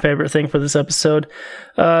second favorite thing for this episode.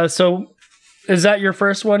 So is that your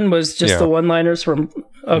first one? Was just the one-liners from...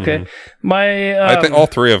 Okay. I think all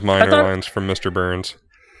three of mine are lines from Mr. Burns.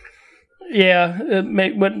 Yeah,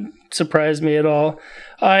 it wouldn't surprise me at all.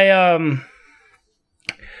 I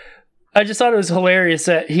just thought it was hilarious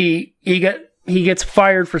that he gets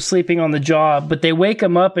fired for sleeping on the job, but they wake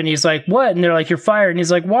him up and he's like, what? And they're like, you're fired. And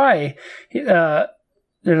he's like, why?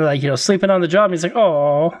 They're like, sleeping on the job. And he's like,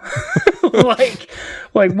 oh, like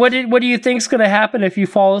what do you think's going to happen if you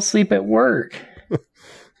fall asleep at work?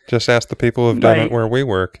 Just ask the people who've done it where we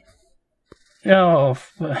work. Oh,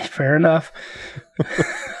 fair enough.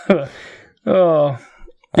 Oh,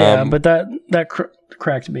 yeah, but that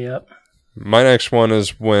cracked me up. My next one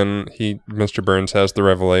is when Mr. Burns has the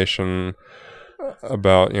revelation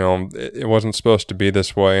about, it wasn't supposed to be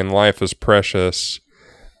this way and life is precious.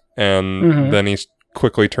 And then he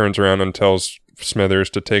quickly turns around and tells Smithers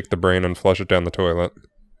to take the brain and flush it down the toilet.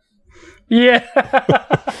 Yeah.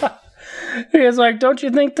 He's like, don't you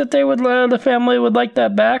think that the family would like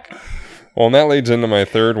that back? Well, and that leads into my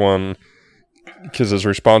third one, because his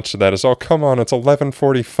response to that is, oh, come on, it's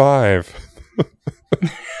 11:45.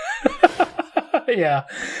 Yeah.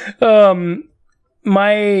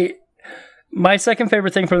 My second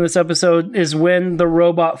favorite thing from this episode is when the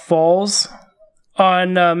robot falls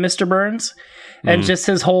on Mr. Burns, and just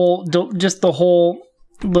the whole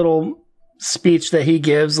little speech that he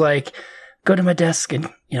gives, like, go to my desk and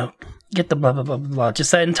get the blah blah blah blah.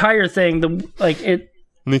 Just that entire thing,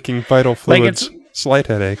 leaking vital fluids, slight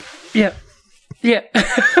headache. Yeah. Yeah.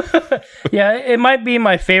 Yeah, it might be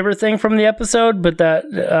my favorite thing from the episode, but that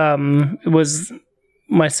was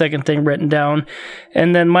my second thing written down.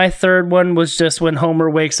 And then my third one was just when Homer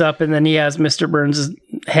wakes up and then he has Mr. Burns'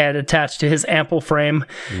 head attached to his ample frame.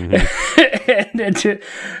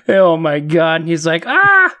 Oh my God. And he's like,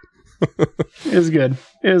 ah! It was good.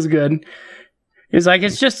 It was good. He's like,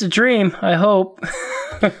 it's just a dream, I hope.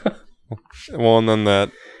 Well, and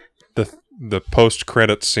then the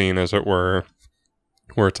post-credits scene, as it were,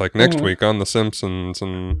 where it's like next week on The Simpsons,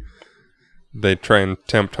 and they try and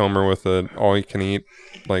tempt Homer with a all-you-can-eat,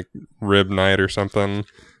 like, rib night or something.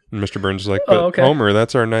 And Mr. Burns is like, but Homer,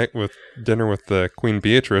 that's our night with dinner with the Queen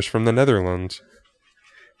Beatrice from the Netherlands.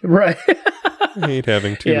 Right. I hate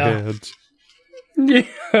having two heads. Yeah.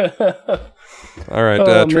 All right,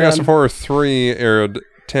 Treehouse of Horror 3 aired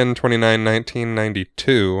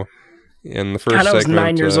 10/29/1992. In the first segment, I was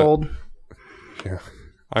 9 years old. Yeah,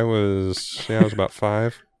 I was about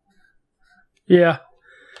 5. Yeah,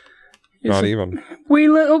 not even. Wee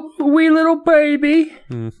little baby.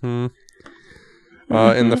 Mm-hmm.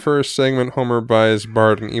 In the first segment, Homer buys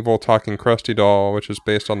Bart an evil talking Krusty doll, which is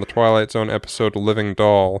based on the Twilight Zone episode Living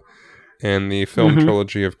Doll and the film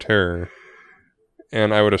trilogy of Terror.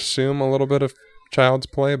 And I would assume a little bit of Child's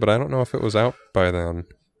Play, but I don't know if it was out by then.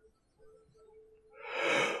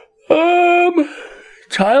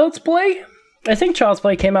 Child's Play? I think Child's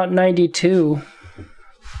Play came out in 92.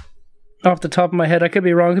 Off the top of my head, I could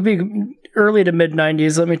be wrong. It could be early to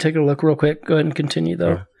mid-90s. Let me take a look real quick. Go ahead and continue,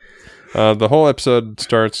 though. The whole episode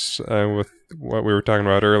starts with what we were talking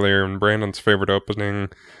about earlier, in Brandon's favorite opening.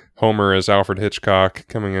 Homer as Alfred Hitchcock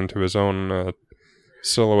coming into his own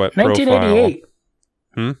silhouette 1988.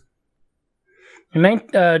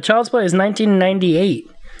 profile. Child's Play is 1998.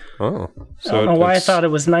 Oh. So I don't know why I thought it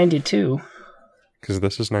was 92. Because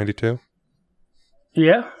this is 92?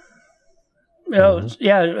 Yeah.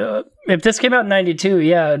 Yeah. If this came out in 92,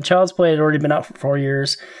 yeah, Child's Play had already been out for 4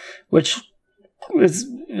 years, which is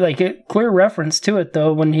like a clear reference to it,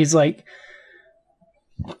 though, when he's like,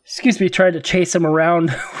 trying to chase him around,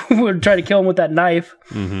 trying to kill him with that knife.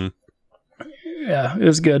 Mm-hmm. Yeah, it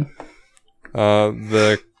was good.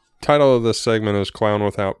 The title of this segment is Clown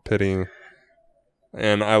Without Pity.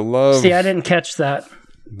 And I love... See, I didn't catch that.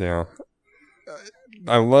 Yeah.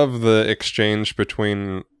 I love the exchange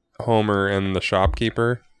between Homer and the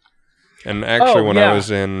shopkeeper. And actually, when I was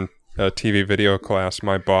in a TV video class,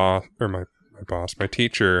 my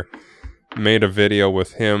teacher made a video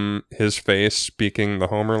with his face speaking the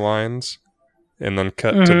Homer lines, and then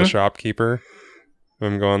cut to the shopkeeper.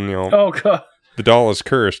 I'm going, oh God, the doll is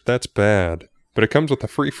cursed. That's bad. But it comes with a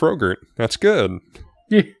free Frogurt. That's good.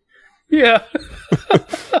 Yeah.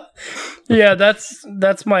 Yeah,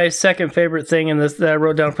 that's my second favorite thing in this that I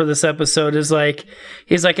wrote down for this episode is like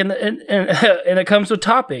he's like and it comes with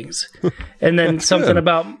toppings, and then something good.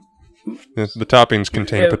 About the toppings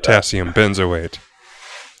contain potassium benzoate.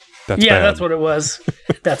 That's bad. That's what it was.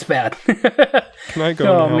 That's bad. Can I go?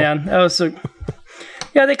 Oh now? Man, that was so.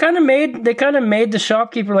 Yeah, they kind of made the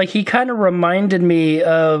shopkeeper like he kind of reminded me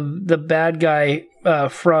of the bad guy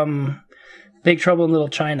from Big Trouble in Little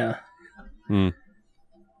China.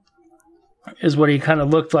 Is what he kind of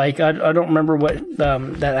looked like. I don't remember what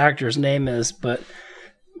that actor's name is, but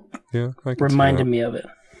I reminded me of it.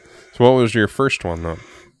 So what was your first one, though?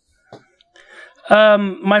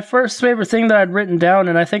 My first favorite thing that I'd written down,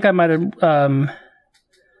 and I think I might have...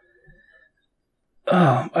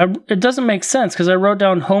 it doesn't make sense, because I wrote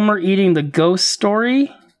down Homer eating the ghost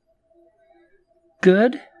story.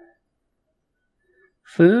 Good.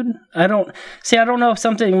 Food? I don't know if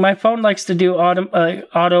something... My phone likes to do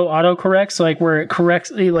auto correct, so like where it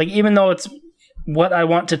corrects... Like even though it's what I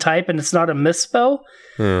want to type and it's not a misspell,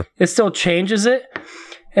 it still changes it.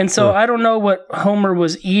 And so I don't know what Homer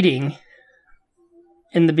was eating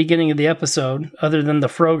in the beginning of the episode, other than the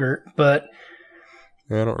Frogurt, but...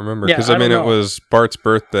 I don't remember, because it was Bart's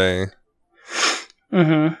birthday.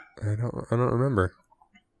 Mm-hmm. I don't remember.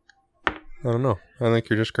 I don't know. I think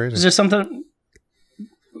you're just crazy. Is there something...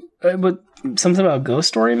 something about Ghost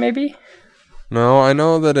Story, maybe? No, I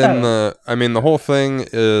know that in the... I mean, the whole thing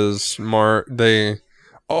is... I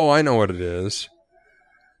know what it is.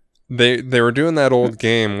 They were doing that old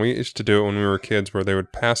game. We used to do it when we were kids, where they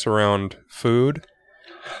would pass around food...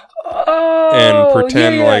 and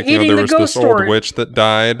pretend like there was this old witch that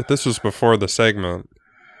died. This was before the segment.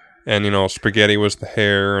 And, spaghetti was the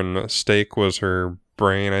hair, and the steak was her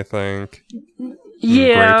brain, I think.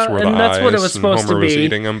 Yeah, and grapes were the that's eyes, what it was supposed to be. Homer was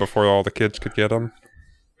eating them before all the kids could get them.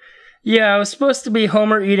 Yeah, it was supposed to be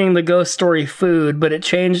Homer eating the Ghost Story food, but it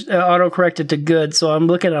changed, auto-corrected to good, so I'm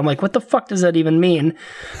looking at it, I'm like, what the fuck does that even mean?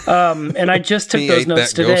 And I just took those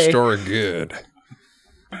notes today. Ghost Story good.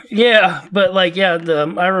 Yeah, but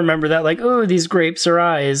I remember that, like, oh, these grapes are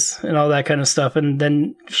eyes, and all that kind of stuff, and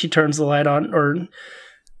then she turns the light on, or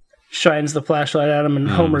shines the flashlight at him, and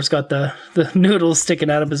Homer's got the noodles sticking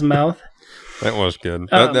out of his mouth. That was good.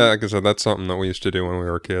 Like I said, that's something that we used to do when we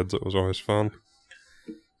were kids. It was always fun.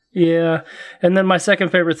 Yeah, and then my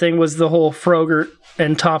second favorite thing was the whole Frogurt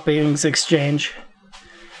and toppings exchange.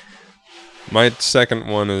 My second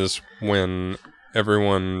one is when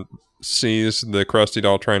everyone sees the Krusty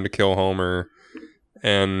doll trying to kill Homer,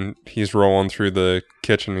 and he's rolling through the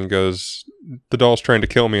kitchen and he goes, "The doll's trying to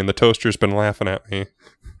kill me and the toaster's been laughing at me."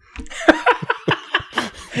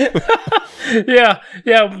 Yeah,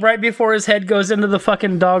 right before his head goes into the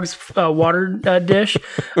fucking dog's water dish.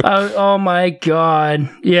 Oh my god.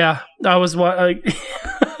 Yeah, I was...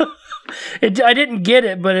 I didn't get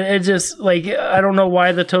it, but it just, like, I don't know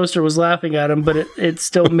why the toaster was laughing at him, but it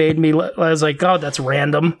still made me... I was like, God, that's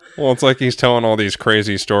random. Well, it's like he's telling all these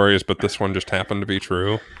crazy stories, but this one just happened to be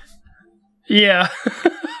true. Yeah.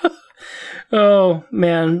 Oh,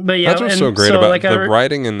 man. But yeah. That's what's so great about like, the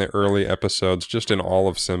writing in the early episodes, just in all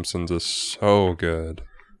of Simpsons, is so good.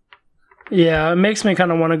 Yeah, it makes me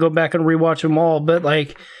kind of want to go back and rewatch them all, but,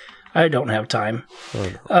 like, I don't have time.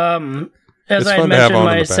 As I mentioned,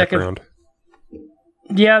 my second...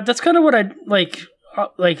 Yeah, that's kind of what I like.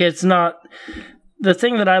 Like, it's not... The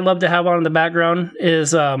thing that I love to have on in the background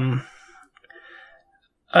is...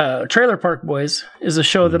 Trailer Park Boys is a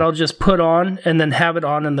show that I'll just put on and then have it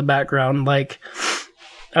on in the background. Like,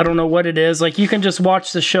 I don't know what it is. Like, you can just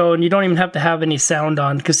watch the show and you don't even have to have any sound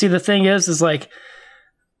on. Because, see, the thing is like,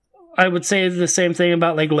 I would say the same thing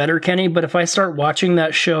about, like, Letterkenny, but if I start watching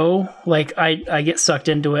that show, like, I get sucked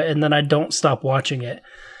into it and then I don't stop watching it.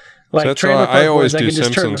 Like, so that's why I always do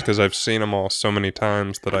Simpsons, because I've seen them all so many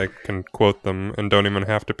times that I can quote them and don't even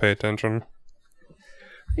have to pay attention.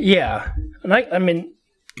 Yeah. And I mean...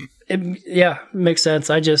 It makes sense.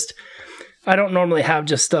 I don't normally have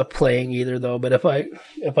just stuff playing either, though. But if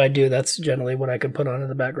I do, that's generally what I could put on in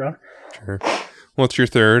the background. Sure. What's your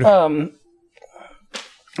third? So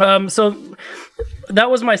that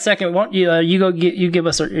was my second one. You give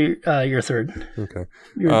us your third. Okay.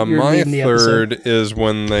 My third is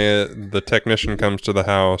when the technician comes to the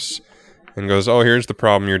house and goes, "Oh, here's the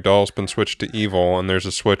problem. Your doll's been switched to evil," and there's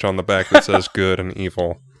a switch on the back that says "good" and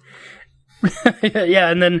 "evil." Yeah,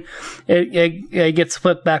 and then it gets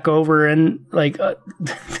flipped back over, and like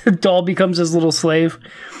the doll becomes his little slave,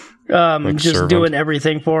 like just servant. Doing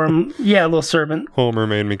everything for him. Yeah, a little servant. Homer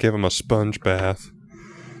made me give him a sponge bath.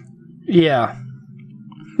 Yeah,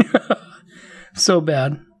 so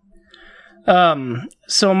bad.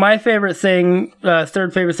 So my favorite thing,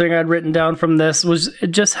 third favorite thing I'd written down from this was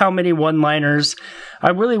just how many one-liners. I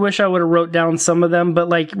really wish I would have wrote down some of them, but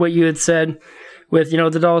like what you had said. With,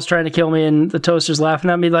 the doll's trying to kill me and the toaster's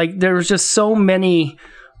laughing at me. Like, there was just so many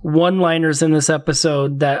one-liners in this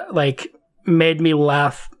episode that, like, made me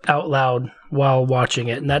laugh out loud while watching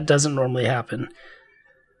it. And that doesn't normally happen.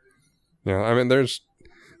 Yeah, I mean, that's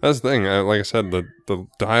the thing. Like I said, the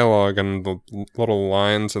dialogue and the little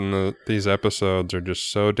lines in these episodes are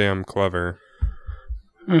just so damn clever.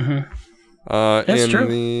 Mm-hmm. That's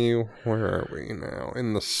true. Where are we now?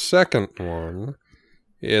 In the second one...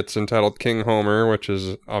 It's entitled King Homer, which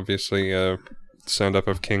is obviously a send-up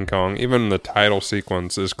of King Kong. Even the title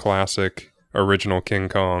sequence is classic, original King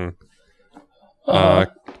Kong.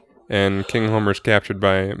 And King Homer's captured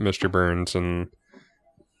by Mr. Burns and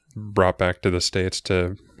brought back to the States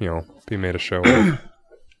to, be made a show of.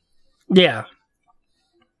 Yeah.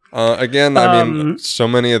 Again, I mean, so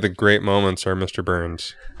many of the great moments are Mr.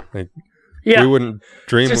 Burns. Like, we wouldn't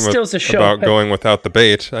dream about going without the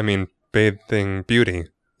bait. I mean... Bathing Beauty.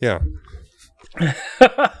 Yeah.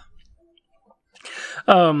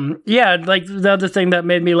 Yeah, like the other thing that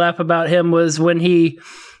made me laugh about him was when he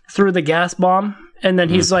threw the gas bomb and then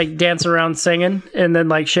he's like dancing around singing and then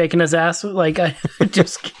like shaking his ass. Like, I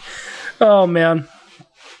just, oh man.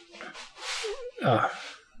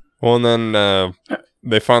 Well, and then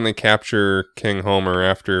they finally capture King Homer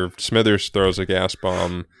after Smithers throws a gas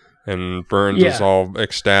bomb. And Burns is all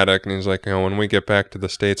ecstatic, and he's like, when we get back to the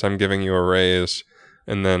States, I'm giving you a raise.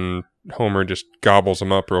 And then Homer just gobbles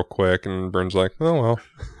him up real quick, and Burns like, oh, well.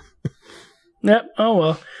 Yep, oh,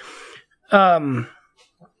 well.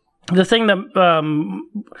 The thing that,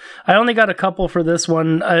 I only got a couple for this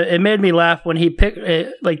one. It made me laugh when he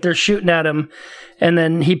like they're shooting at him, and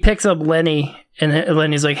then he picks up Lenny, and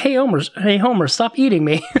Lenny's like, hey, Homer, stop eating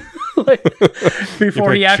me. Like,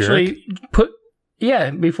 before he actually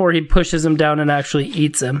before he pushes him down and actually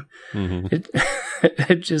eats him. Mm-hmm.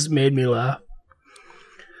 It just made me laugh.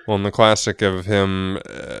 Well, and the classic of him,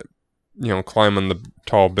 climbing the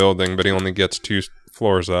tall building, but he only gets 2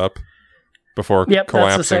 floors up before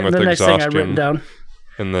collapsing with exhaustion. Next thing I written down.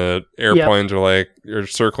 And the airplanes are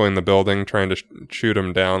circling the building, trying to shoot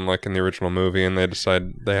him down like in the original movie, and they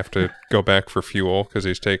decide they have to go back for fuel because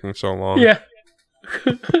he's taking so long. Yeah.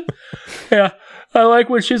 Yeah. I like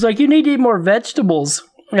when she's like, you need to eat more vegetables.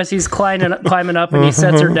 as he's climbing up, and he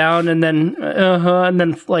sets her down, and then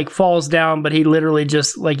like falls down. But he literally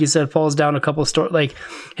just, like you said, falls down a couple of stories. Like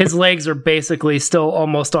his legs are basically still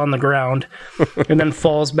almost on the ground, and then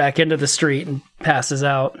falls back into the street and passes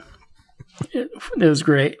out. It was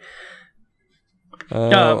great.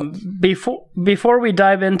 Before we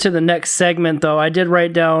dive into the next segment, though, I did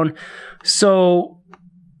write down, so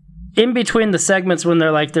in between the segments when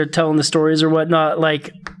they're telling the stories or whatnot,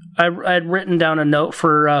 like I'd written down a note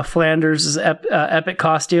for Flanders' epic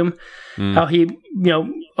costume, how he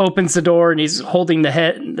opens the door and he's holding the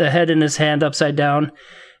head in his hand upside down,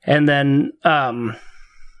 and then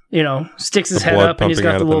sticks his head up and he's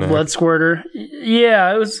got the little blood squirter.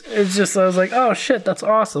 Yeah, it's just, I was like, oh shit, that's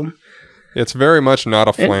awesome. It's very much not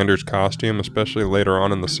a Flanders costume, especially later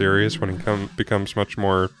on in the series when he becomes much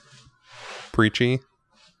more preachy.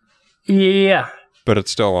 Yeah. But it's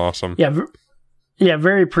still awesome. Yeah,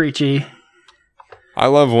 very preachy. I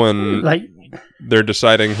love when they're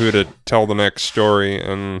deciding who to tell the next story,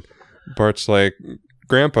 and Bart's like,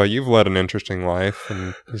 Grandpa, you've led an interesting life.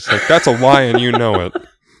 And he's like, that's a lie and you know it.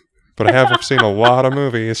 But I have seen a lot of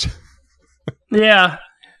movies. Yeah.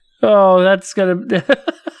 Oh, that's going to...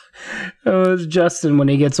 Oh, it's Justin when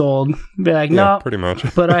he gets old. Be like, no, pretty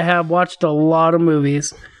much. But I have watched a lot of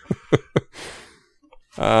movies.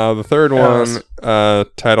 The third one,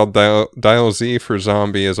 titled Dial Z for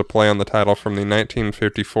Zombie, is a play on the title from the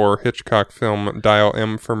 1954 Hitchcock film Dial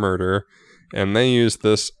M for Murder, and they use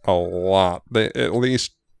this a lot. At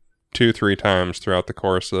least 2-3 times throughout the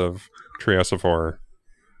course of Treehouse of Horror.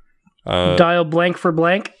 Dial blank for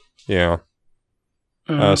blank? Yeah.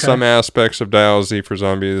 Okay. Some aspects of Dial Z for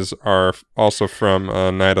Zombies are also from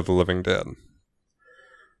Night of the Living Dead.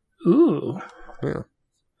 Ooh. Yeah.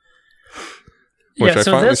 Which I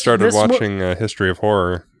finally started watching History of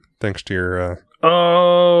Horror, thanks to your...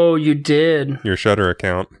 oh, you did. Your Shudder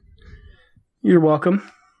account. You're welcome.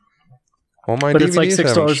 Well, my but DVDs it's like $6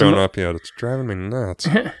 haven't shown up yet. It's driving me nuts.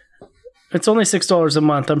 It's only $6 a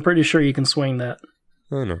month. I'm pretty sure you can swing that.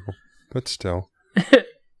 I know, but still.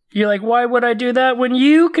 You're like, why would I do that when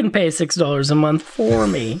you can pay $6 a month for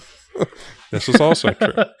me? This is also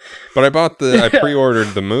true. But I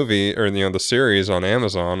pre-ordered the movie, or the series on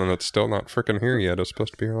Amazon, and it's still not freaking here yet. It was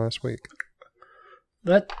supposed to be here last week.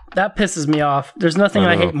 That pisses me off. There's nothing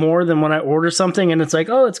I hate more than when I order something and it's like,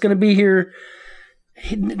 oh, it's going to be here,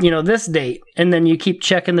 this date. And then you keep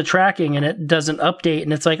checking the tracking and it doesn't update.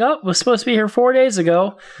 And it's like, oh, it was supposed to be here 4 days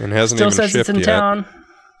ago. And hasn't still even says shipped it's in yet. town.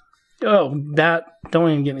 Oh, don't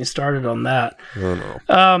even get me started on that. Oh,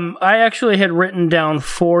 no. I actually had written down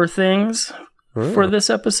 4 things for this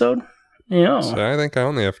episode. Yeah. So I think I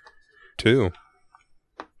only have 2.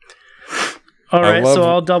 All right, so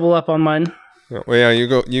I'll double up on mine. Well, yeah, you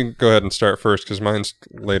go ahead and start first, because mine's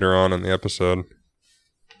later on in the episode.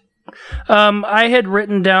 I had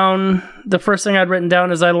written down, the first thing I'd written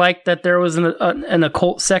down is I liked that there was an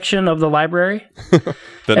occult section of the library.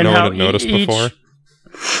 That no one had noticed before?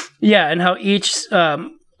 Yeah, and how each,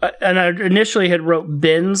 and I initially had wrote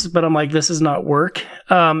bins, but I'm like, this does not work.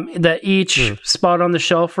 That each spot on the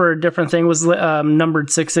shelf for a different thing was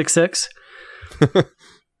numbered 666. I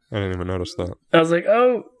didn't even notice that. I was like,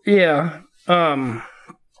 oh, yeah.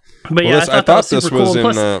 But yeah, I thought this was cool. in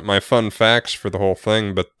Plus, my fun facts for the whole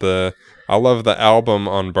thing, but I love the album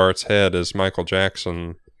on Bart's head is Michael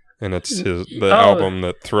Jackson, and it's the album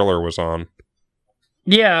that Thriller was on.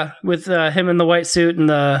 Yeah, with him in the white suit and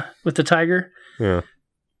with the tiger. Yeah.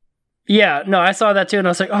 Yeah, no, I saw that too, and I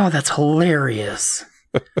was like, oh, that's hilarious.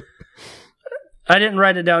 I didn't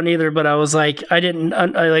write it down either, but I was like, I didn't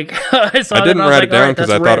write it down because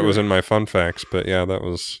I thought it was in my fun facts, but yeah, that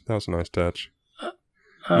was a nice touch.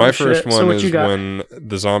 My first one is when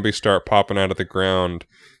the zombies start popping out of the ground,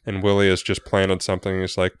 and Willie has just planted something.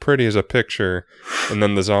 He's like, pretty as a picture, and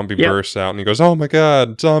then the zombie bursts out, and he goes, oh my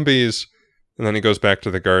god, zombies! And then he goes back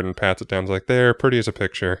to the garden, pats it down, like, there, pretty as a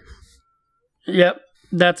picture. Yep,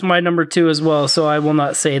 that's my number 2 as well, so I will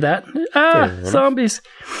not say that. Zombies.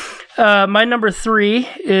 My number 3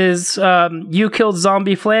 is you killed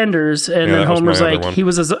Zombie Flanders, and then Homer's like, he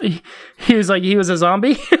was a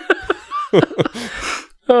zombie.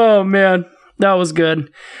 Oh man, that was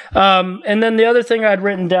good. And then the other thing I'd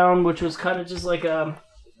written down, which was kind of just like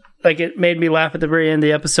it made me laugh at the very end of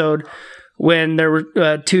the episode, when there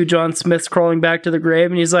were 2 John Smiths crawling back to the grave,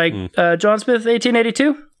 and he's like, John Smith,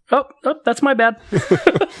 1882. Oh, that's my bad.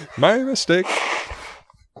 My mistake.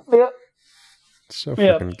 Yeah. So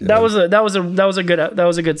fucking good. That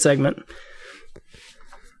was a good segment.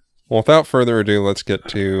 Well, without further ado, let's get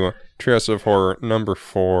to Treehouse of Horror number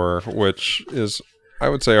 4, which is, I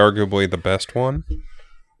would say, arguably the best one.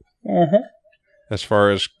 Uh-huh. as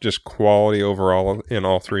far as just quality overall in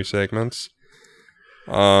all three segments.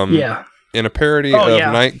 Yeah. In a parody of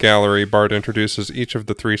Night Gallery, Bart introduces each of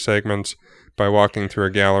the three segments by walking through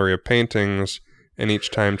a gallery of paintings, and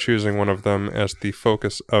each time choosing one of them as the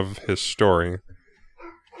focus of his story.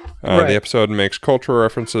 The episode makes cultural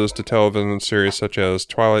references to television series such as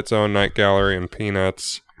Twilight Zone, Night Gallery, and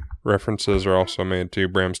Peanuts. References are also made to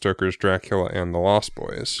Bram Stoker's Dracula and The Lost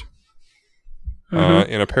Boys.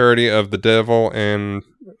 In a parody of The Devil and...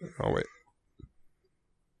 Oh, wait.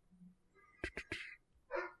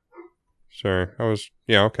 Sorry,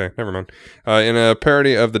 okay, never mind. In a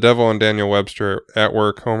parody of The Devil and Daniel Webster at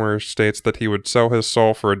Work, Homer states that he would sell his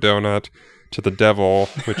soul for a donut to the devil,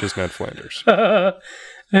 which is Ned Flanders. Yeah.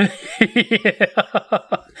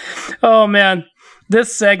 Oh, man.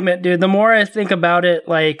 This segment, dude, the more I think about it,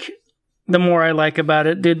 the more I like about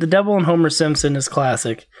it. Dude, The Devil and Homer Simpson is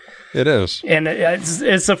classic. It is. And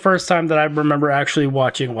it's the first time that I remember actually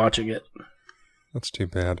watching it. That's too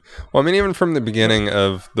bad. Well, I mean, even from the beginning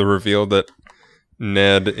of the reveal that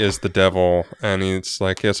Ned is the devil, and it's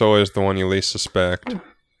always the one you least suspect.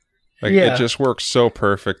 It just works so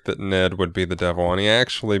perfect that Ned would be the devil, and he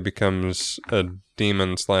actually becomes a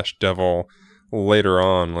demon/devil later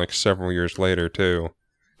on, several years later, too.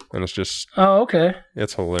 And it's just... Oh, okay.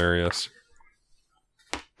 It's hilarious.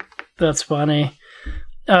 That's funny.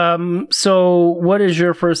 So what is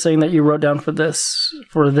your first thing that you wrote down for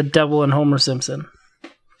The Devil and Homer Simpson?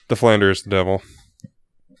 The Flanders, the devil.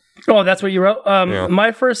 Oh, that's what you wrote?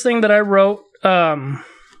 My first thing that I wrote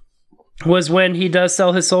was when he does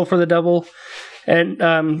sell his soul for the devil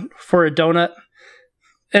and for a donut.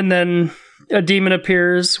 And then a demon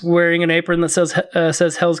appears wearing an apron that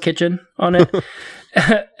says Hell's Kitchen on it.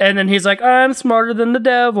 And then he's like, I'm smarter than the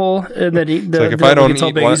devil. And then if I don't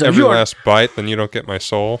eat every last bite, then you don't get my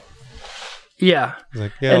soul. Yeah. He's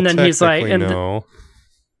like, yeah, and then he's like, no.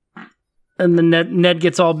 And then Ned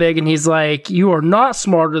gets all big and he's like, you are not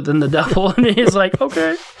smarter than the devil. And he's like,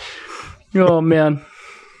 okay. Oh, man.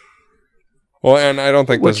 Well, and I don't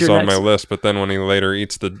think this is on my list, but then when he later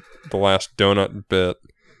eats the last donut bit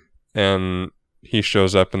and he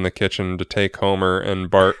shows up in the kitchen to take Homer and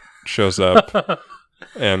Bart shows up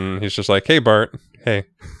and he's just like, hey, Bart. Hey.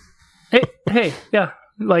 Hey. Yeah.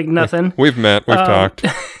 Nothing. We've met. We've talked.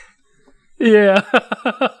 Yeah.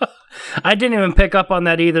 I didn't even pick up on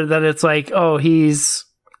that either, that it's like, oh, is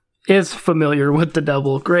familiar with the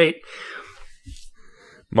devil. Great.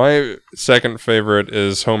 My second favorite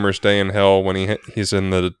is Homer's Day in Hell when he's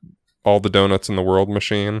in all the donuts in the world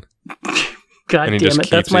machine. God and he damn just it.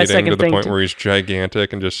 keeps That's my eating second to the thing. point where he's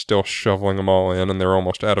gigantic and just still shoveling them all in, and they're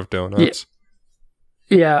almost out of donuts.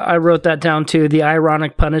 Yeah, I wrote that down too. The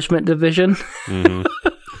ironic punishment division. Mm-hmm.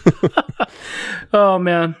 Oh,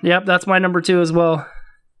 man. Yep, that's my number 2 as well.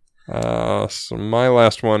 So my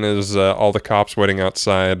last one is all the cops waiting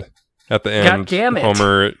outside at the end. God damn it.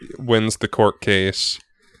 Homer wins the court case.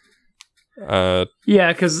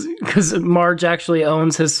 Yeah, because Marge actually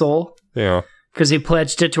owns his soul. Yeah. Because he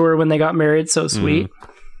pledged it to her when they got married. So sweet.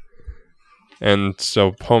 And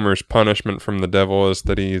so Homer's punishment from the devil is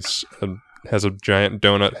that has a giant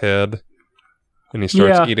donut head. And he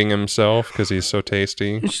starts eating himself because he's so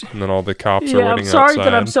tasty. And then all the cops are waiting outside. I'm sorry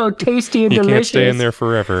that I'm so tasty and delicious. He can't stay in there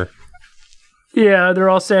forever. Yeah, they're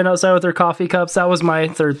all standing outside with their coffee cups. That was my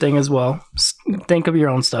third thing as well. Think of your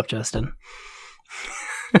own stuff, Justin.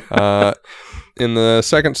 In the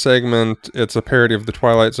second segment, it's a parody of the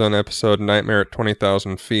Twilight Zone episode Nightmare at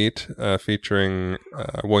 20,000 Feet, featuring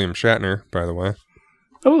William Shatner, by the way.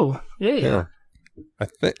 Oh, yeah.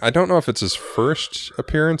 I don't know if it's his first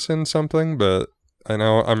appearance in something, but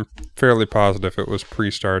I'm fairly positive it was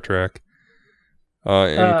pre-Star Trek.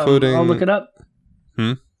 Including... I'll look it up.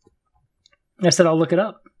 I said I'll look it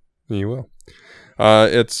up. You will.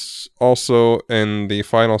 It's also in the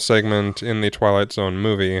final segment in the Twilight Zone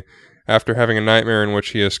movie. After having a nightmare in which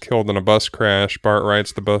he is killed in a bus crash, Bart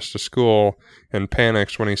rides the bus to school and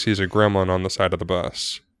panics when he sees a gremlin on the side of the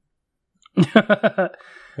bus. And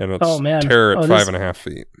it's terror at 5.5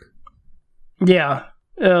 feet. Yeah,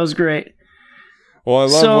 that was great. Well, I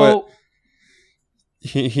love what...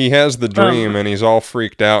 He has the dream and he's all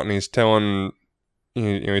freaked out and he's telling...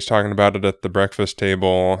 he's talking about it at the breakfast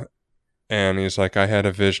table and he's like, I had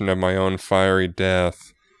a vision of my own fiery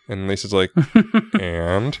death. And Lisa's like,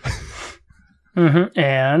 and?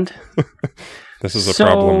 And? This is a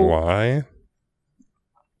problem, why?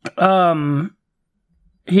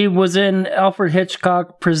 He was in Alfred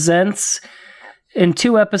Hitchcock Presents in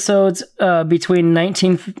 2 episodes between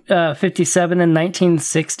 1957 and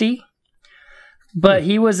 1960. But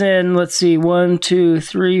he was in, let's see, 1, 2,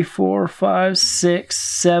 3, 4, 5, 6,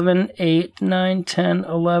 7, 8, 9, 10,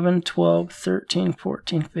 11, 12, 13,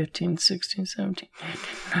 14, 15, 16, 17, 18,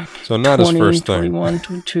 19, So not 20, his first thing. 21,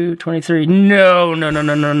 22, 23. No.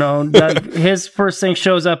 His first thing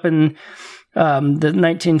shows up in the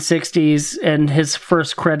 1960s, and his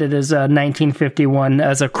first credit is 1951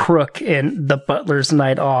 as a crook in The Butler's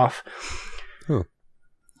Night Off.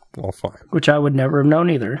 Well, fine. Which I would never have known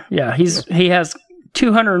either. Yeah, he has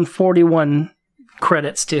 241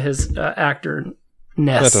 credits to his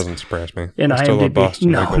actor-ness. That doesn't surprise me. In I still love IMDb.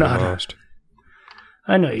 Boston No, Legal not- the most.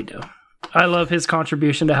 I know you do. I love his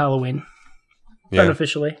contribution to Halloween. Yeah.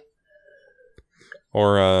 Unofficially.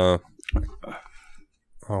 Or,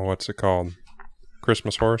 what's it called?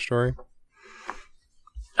 Christmas Horror Story?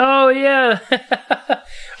 Oh, yeah.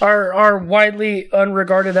 Our widely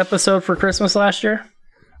unregarded episode for Christmas last year.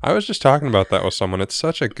 I was just talking about that with someone. It's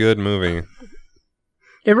such a good movie.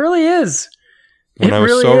 It really is. When It I was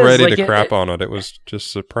really so is. ready Like, to it- crap on it, it was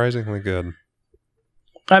just surprisingly good.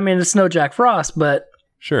 I mean, it's no Jack Frost, but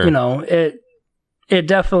Sure. you know, it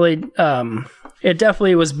definitely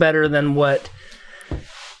was better than what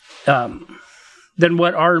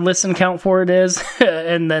our listen count for it is.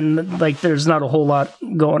 And then like there's not a whole lot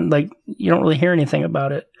going, like you don't really hear anything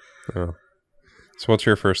about it. Yeah. So what's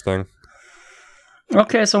your first thing?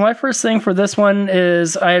 Okay, so my first thing for this one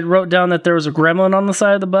is I had wrote down that there was a gremlin on the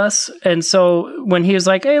side of the bus. And so when he was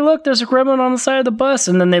like, hey, look, there's a gremlin on the side of the bus.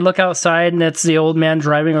 And then they look outside and it's the old man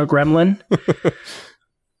driving a gremlin.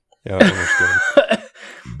 Yeah, that one was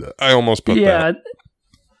good. I almost put Yeah. that.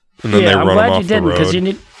 And then they I'm run him glad off you didn't the because road, you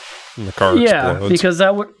need. and the car Yeah, explodes. because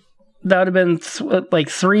that would have been like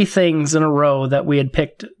three things in a row that we had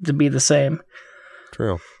picked to be the same.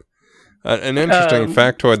 True. An interesting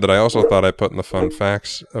factoid that I also thought I put in the fun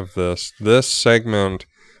facts of this segment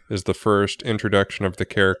is the first introduction of the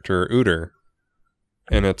character Uter.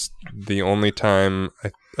 And it's the only time,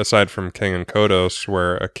 aside from King and Kodos,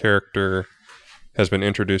 where a character has been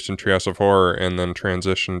introduced in Treehouse of Horror and then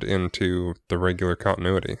transitioned into the regular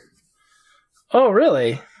continuity. Oh,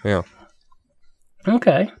 really? Yeah.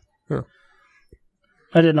 Okay. Yeah.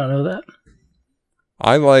 I did not know that.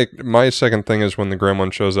 My second thing is when the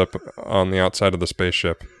gremlin shows up on the outside of the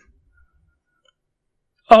spaceship.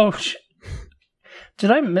 Oh, did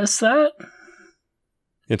I miss that?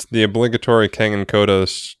 It's the obligatory Kang and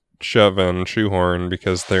Kodos shove and shoehorn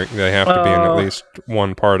because they have to be in at least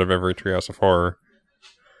one part of every Treehouse of Horror.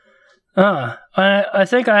 I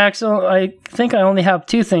think I only have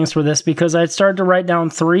two things for this because I started to write down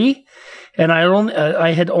three, and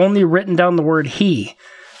I had only written down the word he,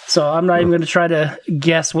 so I'm not even going to try to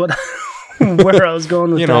guess what where I was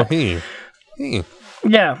going with that. He.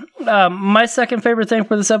 Yeah. My second favorite thing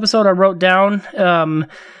for this episode I wrote down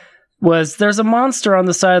was there's a monster on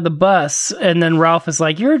the side of the bus, and then Ralph is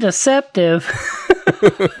like, "You're deceptive."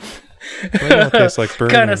 It tastes like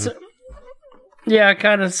burning.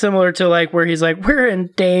 Kind of similar to like where he's like, "We're in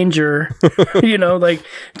danger," like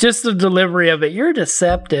just the delivery of it. You're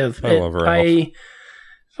deceptive. I love Ralph.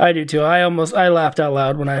 I do too. I laughed out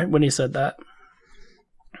loud when he said that.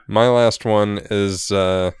 My last one is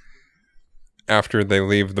after they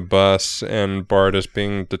leave the bus and Bart is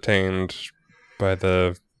being detained by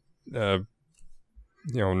the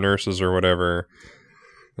nurses or whatever,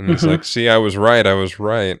 and he's like, "See, I was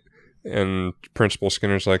right." And Principal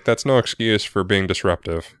Skinner's like, "That's no excuse for being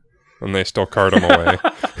disruptive," and they still cart him away.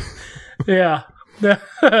 Yeah.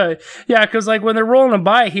 Yeah, because like when they're rolling him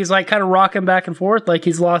by, he's like kind of rocking back and forth like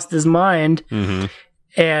he's lost his mind. Mm-hmm.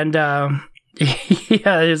 And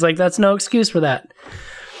yeah, he's like, that's no excuse for that.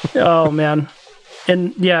 Oh, man.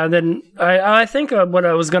 And yeah, then I think what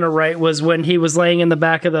I was going to write was when he was laying in the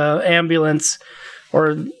back of the ambulance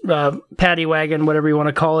or paddy wagon, whatever you want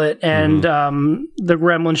to call it, and the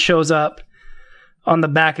gremlin shows up on the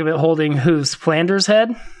back of it holding who's Flanders'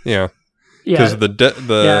 head? Yeah. Yeah.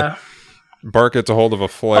 Because Bart gets a hold of a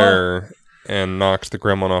flare and knocks the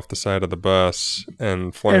gremlin off the side of the bus,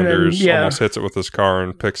 and Flanders almost hits it with his car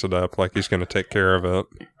and picks it up like he's going to take care of it.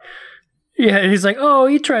 Yeah, and he's like, "Oh,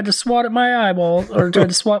 he tried to swat at my eyeball, or tried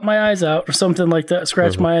to swat my eyes out, or something like that.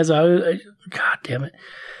 Scratch my eyes out." God damn it!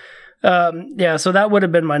 Yeah, so that would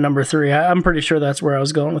have been my number 3. I'm pretty sure that's where I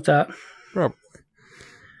was going with that. Probably.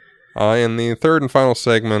 In the third and final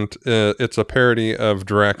segment, it's a parody of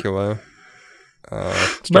Dracula.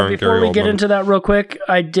 But before we get into that real quick,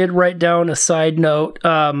 I did write down a side note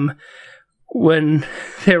when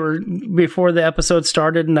they were before the episode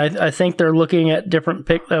started, and I think they're looking at different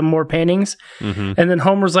more paintings, and then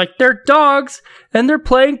Homer's like, "They're dogs and they're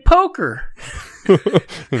playing poker."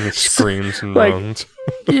 And he screams and like, moans.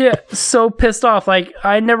 Yeah, so pissed off. Like,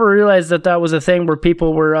 I never realized that was a thing where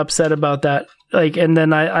people were upset about that. Like, and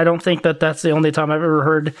then I don't think that's the only time I've ever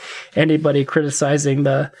heard anybody criticizing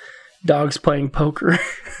the dogs playing poker.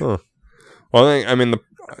 Huh. Well, I mean,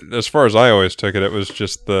 as far as I always took it, it was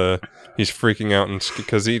just he's freaking out, and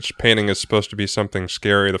because each painting is supposed to be something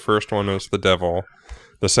scary. The first one is the devil.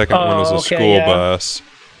 The second one is a school bus.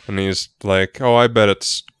 And he's like, oh, I bet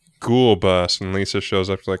it's school bus. And Lisa shows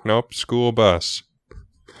up, she's like, nope, school bus.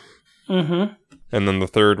 Mm-hmm. And then the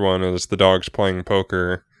third one is the dogs playing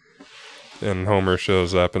poker. And Homer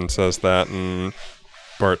shows up and says that. And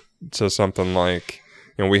Bart says something like,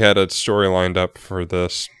 we had a story lined up for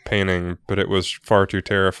this painting, but it was far too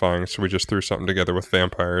terrifying, so we just threw something together with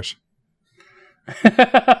vampires.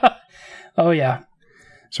 Oh, yeah.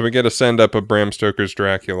 So we get a send-up of Bram Stoker's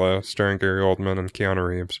Dracula, starring Gary Oldman and Keanu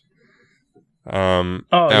Reeves.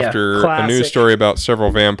 After a news story about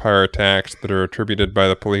several vampire attacks that are attributed by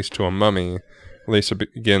the police to a mummy, Lisa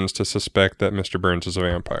begins to suspect that Mr. Burns is a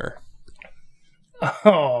vampire.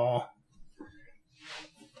 Oh.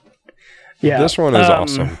 Yeah. This one is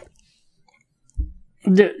awesome.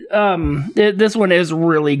 This one is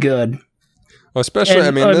really good. Well, especially,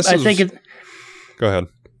 And, Go ahead.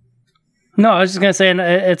 No, I was just going to say, and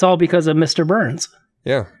it's all because of Mr. Burns.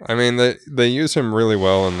 Yeah, I mean, they use him really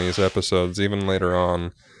well in these episodes, even later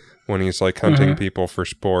on, when he's, like, hunting people for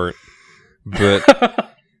sport. But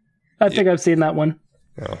I think I've seen that one.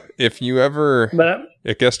 If you ever...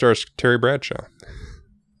 it guest stars Terry Bradshaw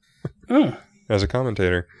as a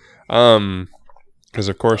commentator. Because,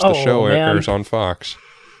 of course, the show airs on Fox.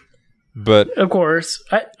 But... Of course.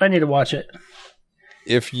 I need to watch it.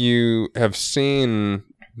 If you have seen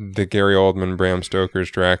the Gary Oldman, Bram Stoker's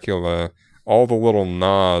Dracula, all the little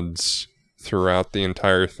nods throughout the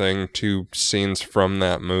entire thing to scenes from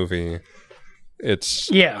that movie, it's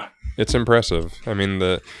impressive. I mean,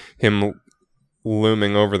 him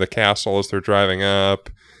looming over the castle as they're driving up,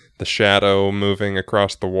 the shadow moving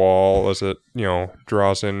across the wall as it,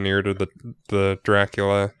 draws in near to the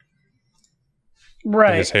Dracula.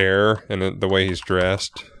 Right. His hair and the way he's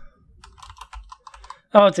dressed.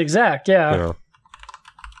 Oh, it's exact, yeah.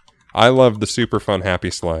 I love the super fun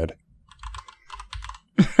happy slide.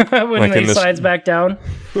 When he slides back down.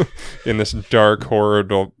 In this dark,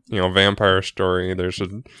 horrible, vampire story, there's a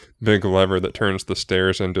big lever that turns the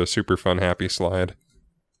stairs into a super fun happy slide.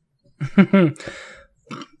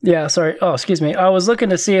 Yeah, sorry. Oh, excuse me. I was looking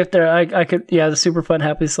to see if I could, the super fun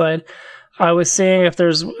happy slide. I was seeing if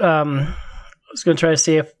there's, I was going to try to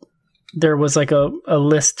see if there was like a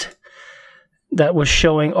list that was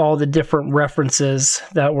showing all the different references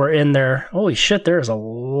that were in there. Holy shit, there's a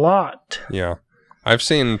lot. Yeah. I've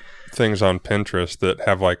seen things on Pinterest that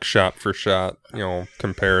have like shot for shot,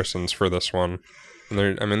 comparisons for this one.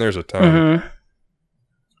 And there's a ton. Mm-hmm.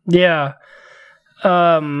 Yeah.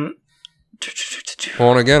 Well,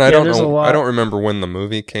 and again, I don't know. I don't remember when the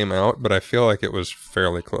movie came out, but I feel like it was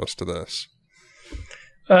fairly close to this.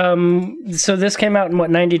 So this came out in what,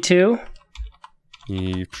 92?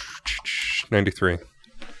 93.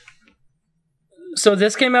 So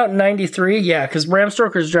this came out in 93? Yeah, because Bram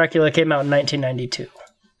Stoker's Dracula came out in 1992.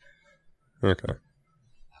 Okay.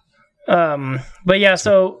 But yeah,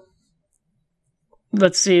 so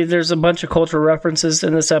let's see. There's a bunch of cultural references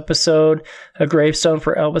in this episode. A gravestone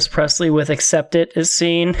for Elvis Presley with "Accept It" is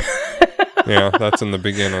seen. Yeah, that's in the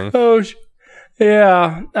beginning.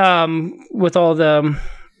 Yeah. With all the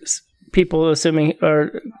people assuming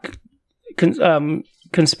or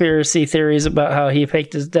conspiracy theories about how he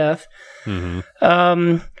faked his death.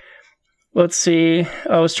 Mm-hmm. Let's see.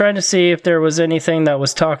 I was trying to see if there was anything that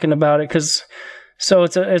was talking about it, because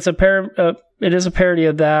it is a parody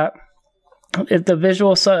of that. The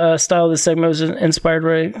visual style of the segment was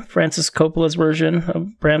inspired by Francis Coppola's version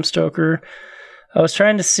of Bram Stoker. I was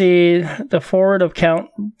trying to see the forward of Count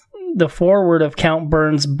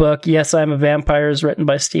Burns' book, Yes, I'm a Vampire, is written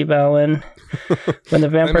by Steve Allen. When the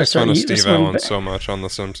vampire started, I make fun of Steve Allen so much on The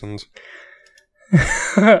Simpsons.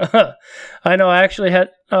 I know. I actually had.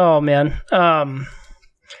 Oh man. It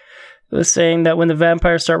was saying that when the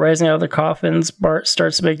vampires start rising out of their coffins, Bart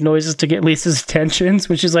starts to make noises to get Lisa's attention,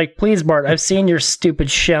 which is like, please, Bart, I've seen your stupid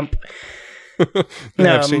shemp.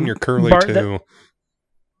 I've seen your curly Bart too.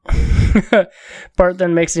 Bart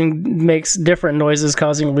then makes different noises,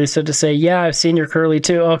 causing Lisa to say, "Yeah, I've seen your curly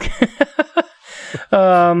too." Okay.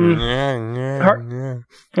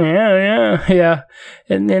 Yeah.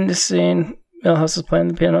 And then the scene, Milhouse is playing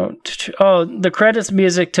the piano. Oh, the credits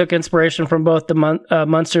music took inspiration from both the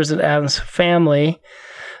Munsters and Addams Family.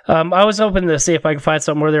 I was hoping to see if I could find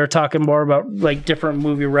something where they were talking more about like different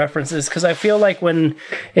movie references, because I feel like when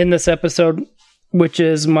in this episode, which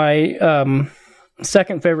is my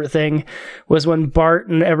second favorite thing, was when Bart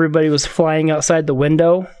and everybody was flying outside the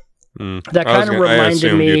window. That kind of reminded I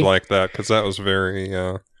assumed me. you'd like that because that was very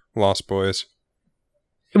Lost Boys.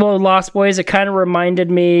 Well, Lost Boys, it kind of reminded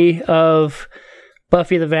me of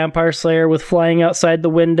Buffy the Vampire Slayer with flying outside the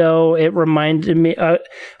window. It reminded me,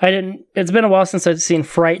 it's been a while since I've seen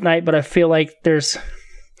Fright Night, but I feel like there's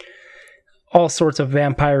all sorts of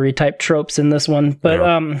vampire-y type tropes in this one. But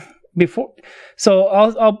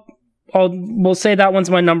we'll say that one's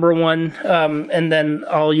my number one, and then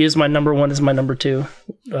I'll use my number one as my number two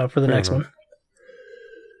for the next one.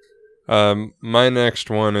 My next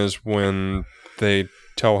one is when they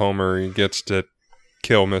tell Homer he gets to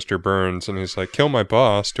kill Mr. Burns, and he's like, "Kill my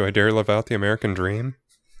boss? Do I dare live out the American dream?"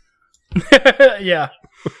 Yeah,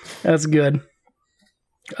 that's good.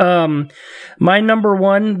 My number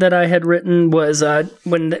one that I had written was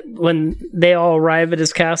when they all arrive at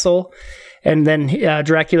his castle, and then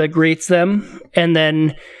Dracula greets them, and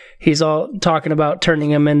then he's all talking about turning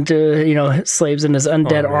them into slaves in his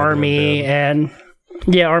undead army, and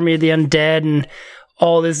Army of the Undead, and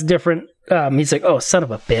all this different. He's like, "Oh, son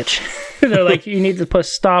of a bitch!" They're like, "You need to push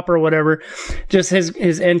stop or whatever." Just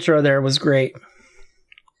his intro there was great.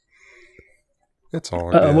 It's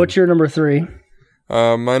all good. What's your number three?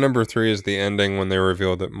 My number three is the ending when they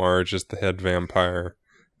reveal that Marge is the head vampire,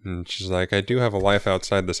 and she's like, "I do have a life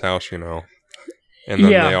outside this house, you know." And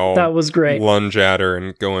then they all that was great. Lunge at her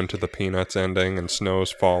and go into the Peanuts ending, and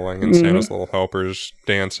snow's falling, and Santa's little helpers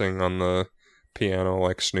dancing on the piano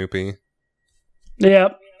like Snoopy.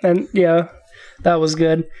 Yep. And that was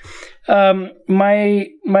good. My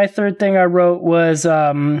third thing I wrote was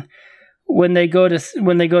when they go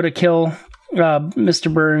to kill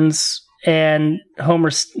Mr. Burns, and Homer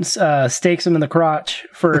stakes him in the crotch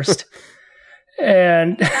first,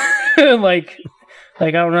 and like I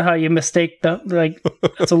don't know how you mistake that. Like,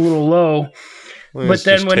 that's a little low. Well, but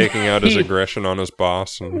then when taking out his aggression on his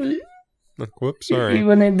boss, and like, whoops, sorry.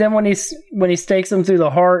 When he stakes him through the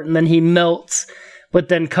heart, and then he melts. But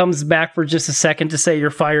then comes back for just a second to say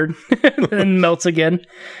you're fired, and then melts again.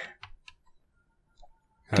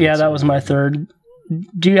 Yeah, that was my third.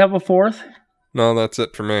 Do you have a fourth? No, that's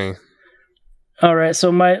it for me. All right, so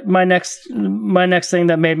my next thing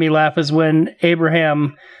that made me laugh is when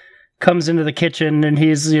Abraham comes into the kitchen and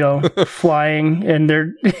he's flying,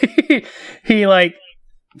 and he like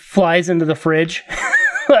flies into the fridge.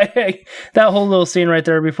 Like, that whole little scene right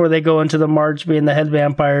there before they go into the Marge being the head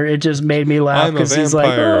vampire, it just made me laugh because he's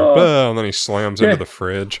like, "Oh," and then he slams into the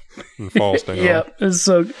fridge and falls down. Yeah, it's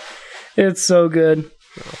so good.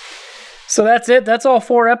 Yeah. So that's it. That's all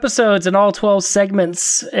 4 episodes and all 12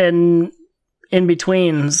 segments and in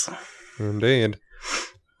betweens. Indeed.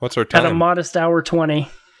 What's our time? At a modest hour 20.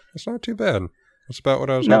 It's not too bad. That's about what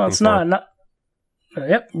I was looking for. No, it's not.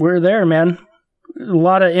 Yep, we're there, man. A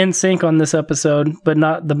lot of NSYNC on this episode, but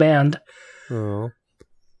not the band. Oh.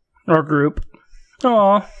 Or group.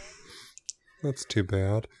 Aw. That's too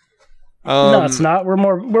bad. No, it's not. We're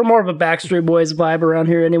more of a Backstreet Boys vibe around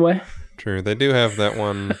here anyway. True. They do have that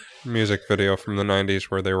one music video from the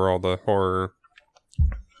 90s where they were all the horror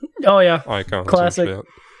icons. Classic. And shit.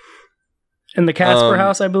 In the Casper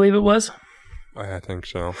house, I believe it was. I think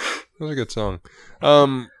so. It was a good song.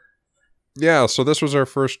 Yeah, so this was our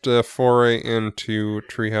first foray into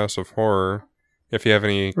Treehouse of Horror. If you have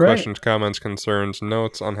any questions, comments, concerns,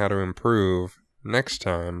 notes on how to improve next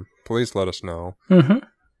time, please let us know.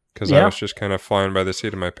 Because I was just kind of flying by the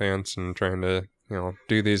seat of my pants and trying to,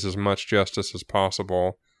 do these as much justice as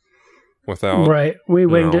possible without we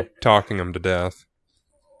winged it, talking them to death.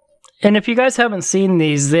 And if you guys haven't seen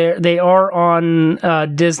these, they are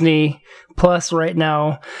on Disney Plus right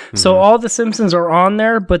now. So all the Simpsons are on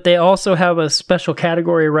there, but they also have a special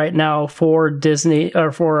category right now for Disney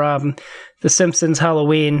or for the Simpsons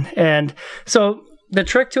Halloween. And so the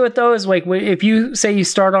trick to it though is like if you say you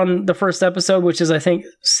start on the first episode, which is I think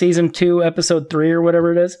season 2, episode 3 or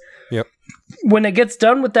whatever it is. Yep. When it gets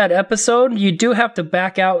done with that episode, you do have to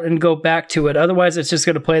back out and go back to it. Otherwise, it's just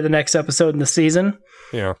going to play the next episode in the season.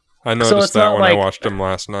 Yeah. I noticed that when I watched them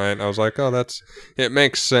last night. I was like, oh, it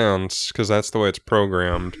makes sense because that's the way it's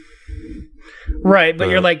programmed. Right, but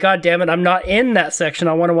you're like, God damn it, I'm not in that section.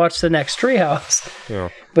 I want to watch the next Treehouse. Yeah.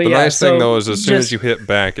 But the nice thing, though, is as soon as you hit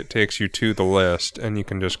back, it takes you to the list, and you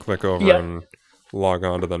can just click over and log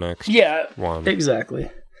on to the next one.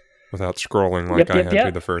 Exactly. Without scrolling like I had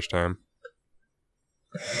to the first time.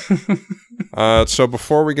 So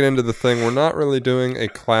before we get into the thing, we're not really doing a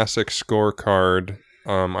classic scorecard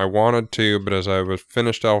I wanted to, but as I was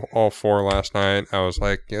finished all 4 last night, I was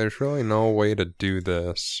like, yeah, there's really no way to do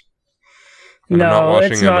this. And I'm not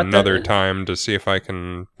watching them another time to see if I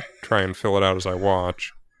can try and fill it out as I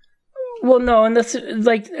watch. Well, no, and that's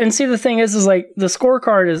like, and see, the thing is like the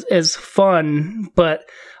scorecard is fun, but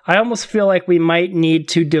I almost feel like we might need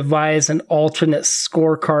to devise an alternate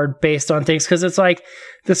scorecard based on things, because it's like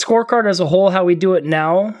the scorecard as a whole, how we do it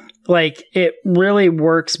now, like it really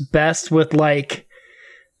works best with like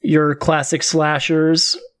your classic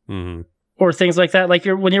slashers or things like that. Like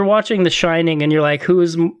when you're watching The Shining and you're like,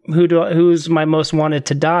 who's my most wanted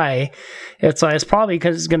to die? It's like, it's probably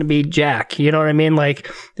because it's going to be Jack. You know what I mean?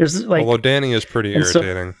 Like there's like, although Danny is pretty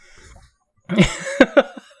irritating.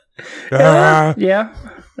 Yeah.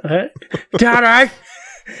 Daddy,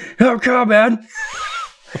 I'm coming.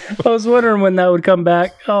 I was wondering when that would come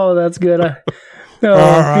back. Oh, that's good. If you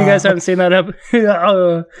guys haven't seen that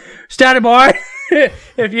Daddy boy.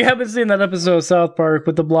 If you haven't seen that episode of South Park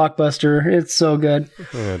with the Blockbuster, it's so good.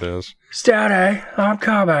 Yeah, it is. Daddy, I'm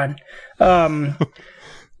coming.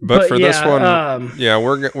 But for this one,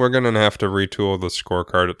 we're gonna have to retool the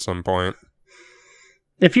scorecard at some point.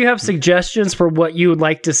 If you have suggestions for what you would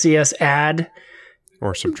like to see us add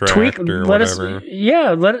or subtract, tweak, or let whatever,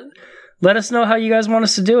 let us know how you guys want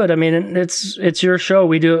us to do it. I mean, it's your show.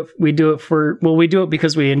 We do it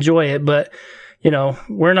because we enjoy it, but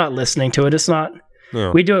we're not listening to it. It's not.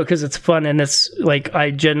 No. We do it because it's fun, and it's like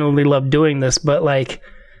I genuinely love doing this. But like,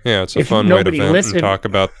 yeah, it's a fun way to vent and talk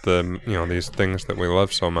about these things that we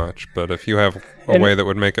love so much. But if you have a way that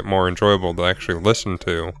would make it more enjoyable to actually listen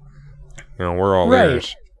to, we're all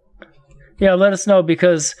ears. Yeah, let us know,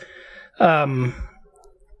 because,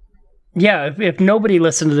 if nobody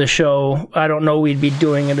listened to the show, I don't know we'd be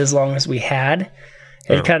doing it as long as we had.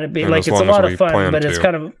 It'd kind of be like, it's a lot of fun, but it's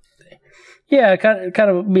kind of. Yeah, it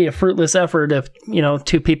kind of be a fruitless effort if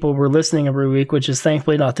 2 people were listening every week, which is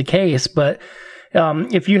thankfully not the case. But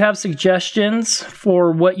if you have suggestions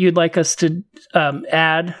for what you'd like us to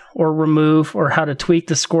add or remove, or how to tweak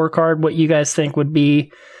the scorecard, what you guys think would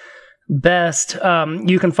be best,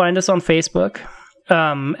 you can find us on Facebook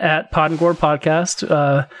at Pod and Gore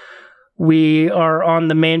Podcast. We are on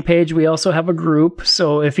the main page. We also have a group,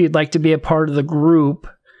 so if you'd like to be a part of the group.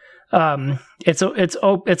 It's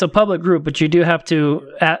a public group, but you do have to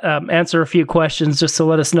answer a few questions just to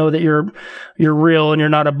let us know that you're real and you're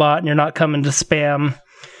not a bot and you're not coming to spam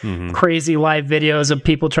crazy live videos of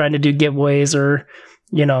people trying to do giveaways or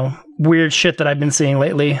weird shit that I've been seeing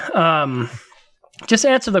lately. Just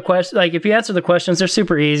answer the question. Like if you answer the questions, they're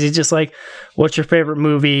super easy. Just like, what's your favorite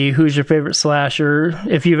movie? Who's your favorite slasher?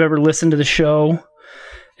 If you've ever listened to the show.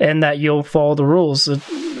 And that you'll follow the rules. It's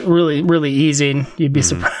really, really easy. And you'd be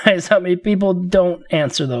surprised how many people don't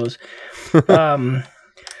answer those. But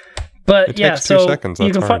it takes 2 seconds.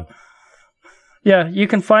 That's hard. You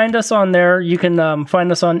can find us on there. You can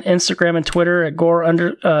find us on Instagram and Twitter at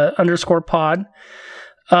gore_pod.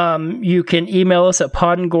 You can email us at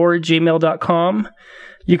podandgore@gmail.com.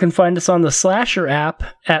 You can find us on the Slasher app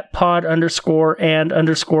at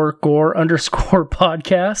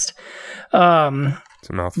pod_and_gore_podcast. It's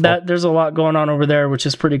a mouthful. There's a lot going on over there, which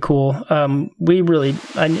is pretty cool. I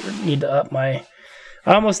need to up my.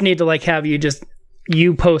 I almost need to have you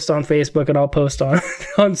post on Facebook and I'll post on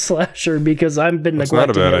Slasher, because I've been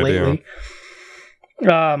neglecting it lately.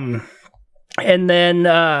 And then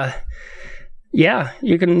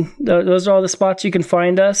you can. Those are all the spots you can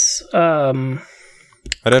find us. I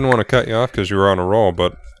didn't want to cut you off because you were on a roll,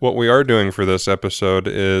 but what we are doing for this episode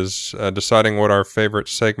is deciding what our favorite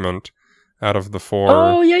segment. Out of the 4,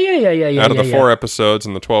 Out of the 4 episodes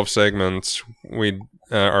and the 12 segments, we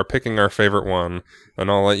are picking our favorite one, and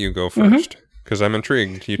I'll let you go first because I'm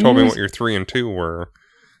intrigued. You told me what your 3 and 2 were,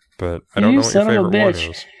 but I don't know what your favorite one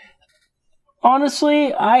is.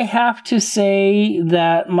 Honestly, I have to say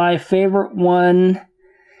that my favorite one,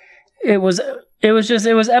 it was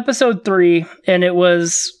episode 3, and it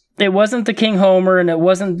wasn't the King Homer, and it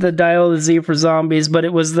wasn't the Dial of the Z for Zombies, but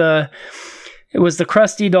it was the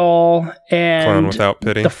Krusty doll and Clown Without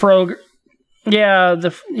Pity. The Frogger.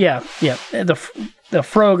 The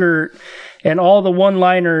Frogger and all the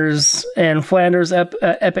one-liners and Flanders'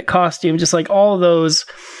 epic costume, just like all of those.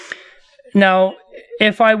 Now,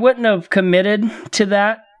 if I wouldn't have committed to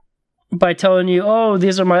that by telling you, oh,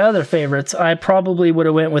 these are my other favorites, I probably would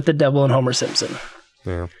have went with The Devil and Homer Simpson.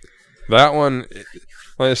 Yeah. That one,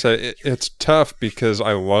 like I said, it's tough because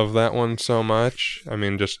I love that one so much. I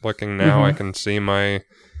mean, just looking now, I can see my,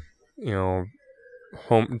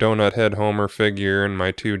 donut head Homer figure and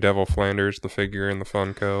my 2 Devil Flanders, the figure and the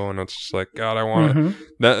Funko, and it's just like, God, I want it.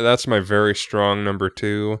 That's my very strong number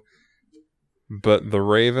 2. But The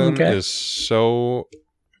Raven Okay. is so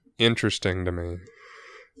interesting to me.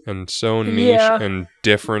 And so niche Yeah. and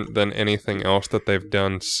different than anything else that they've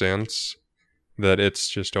done since, that it's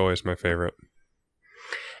just always my favorite.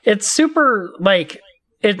 It's super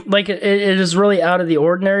it is really out of the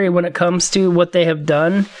ordinary when it comes to what they have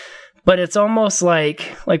done, but it's almost like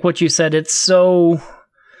what you said, it's so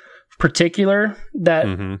particular that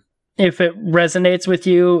Mm-hmm. if it resonates with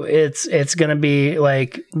you, it's going to be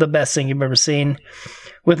like the best thing you've ever seen.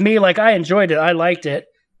 With me, like, I enjoyed it, I liked it,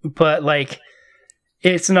 but like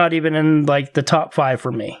it's not even in like the top 5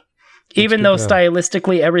 for me. Even too though bad.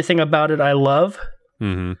 stylistically everything about it I love,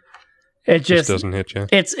 Mm-hmm. it Just just doesn't hit you.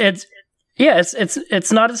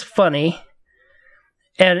 it's not as funny,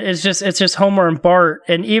 and it's just Homer and Bart,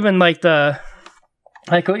 and even like what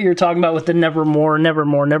you were talking about with the never,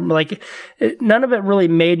 like none of it really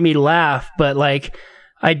made me laugh, but like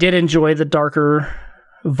I did enjoy the darker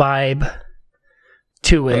vibe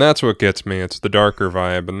to it. And that's what gets me. It's the darker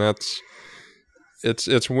vibe, and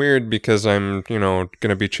it's weird because I'm, going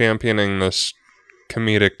to be championing this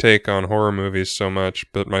comedic take on horror movies so much,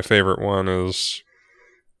 but my favorite one is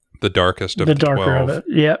the darkest of the the darker 12. of it.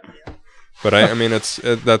 Yep. But I mean,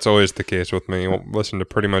 that's always the case with me. You'll listen to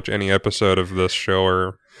pretty much any episode of this show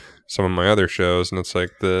or some of my other shows, and it's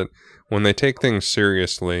like when they take things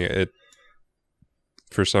seriously, it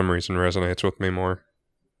for some reason resonates with me more.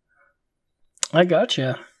 I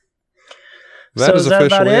gotcha. That is that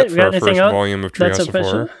about officially it? it We for got our anything first else? volume of That's Treehouse of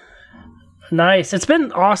official. Horror. Nice. It's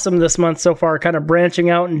been awesome this month so far, kind of branching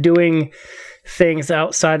out and doing things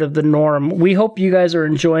outside of the norm. We hope you guys are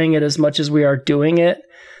enjoying it as much as we are doing it.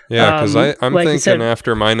 Yeah, because I'm like you thinking said-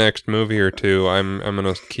 after my next movie or two, I'm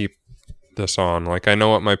gonna keep this on. Like, I know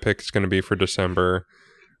what my pick is gonna be for December.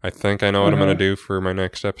 I think I know what I'm gonna do for my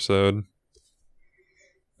next episode.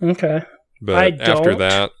 Okay. But I after don't.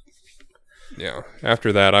 that,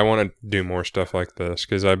 I want to do more stuff like this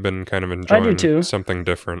because I've been kind of I do enjoying too. something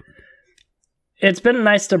different. It's been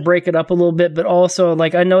nice to break it up a little bit, but also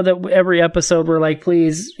like I know that every episode we're like,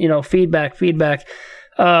 please, feedback.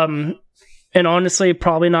 And honestly,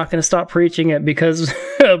 probably not going to stop preaching it because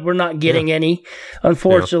we're not getting any.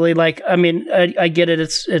 Unfortunately, like, I mean, I get it.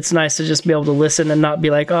 It's nice to just be able to listen and not be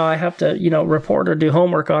like, oh, I have to, report or do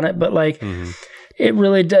homework on it. But like, it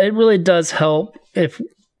really does help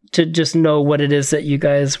to just know what it is that you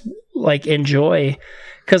guys like enjoy.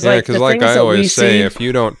 Because Yeah, like, because the like things I that we always say, see- if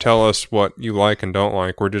you don't tell us what you like and don't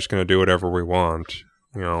like, we're just going to do whatever we want.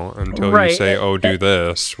 Until you Right. say, oh, do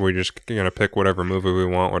this. We're just going to pick whatever movie we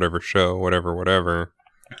want, whatever show, whatever.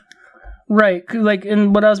 Right. Like,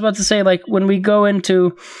 and what I was about to say, like, when we go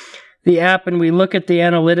into the app and we look at the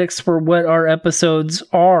analytics for what our episodes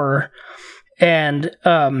are, and,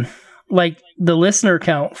 like, the listener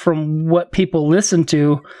count from what people listen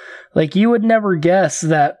to, like, you would never guess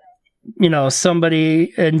that,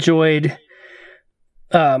 somebody enjoyed,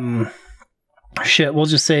 we'll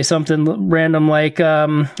just say something random like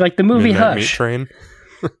the movie Midnight Meat Hush. Train.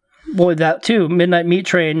 Well, that too. Midnight Meat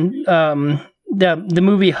Train. The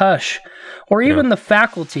movie Hush, or even The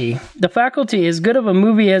Faculty. The Faculty, as good of a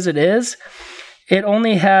movie as it is, it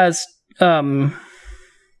only has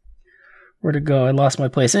where to go? I lost my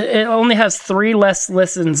place. It only has 3 less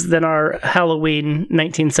listens than our Halloween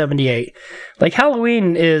 1978. Like,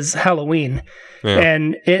 Halloween is Halloween. Yeah.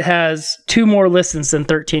 And it has 2 more listens than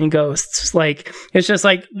 13 Ghosts. Like, it's just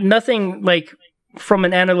like nothing, like, from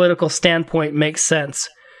an analytical standpoint makes sense.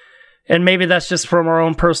 And maybe that's just from our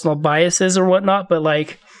own personal biases or whatnot, but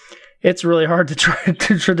like, it's really hard to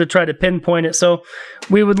try to pinpoint it. So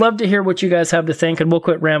we would love to hear what you guys have to think, and we'll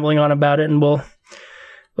quit rambling on about it, and we'll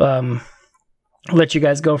let you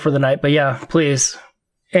guys go for the night. But yeah, please,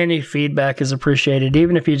 any feedback is appreciated,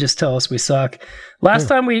 even if you just tell us we suck. Last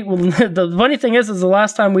time the funny thing is the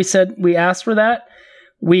last time we asked for that,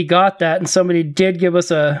 we got that, and somebody did give us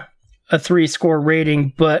a 3-score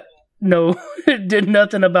rating, but no, it did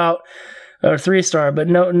nothing about a 3-star, but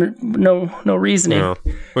no reasoning. Yeah.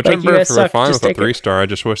 Which Like, I'm you guys perfectly suck, fine just with a take it. 3-star. I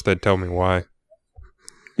just wish they'd tell me why.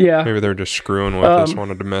 Yeah. Maybe they're just screwing with us,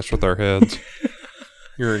 wanted to mess with our heads.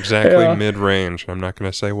 You're exactly Yeah. mid-range. I'm not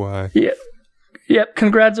going to say why. Yep.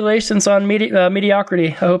 Congratulations on mediocrity.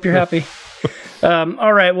 I hope you're happy.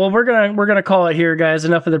 All right. Well, we're gonna call it here, guys.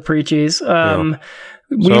 Enough of the preachies.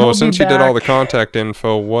 So since you did all the contact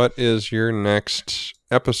info, what is your next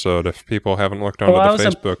episode if people haven't looked onto the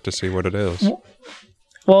Facebook to see what it is?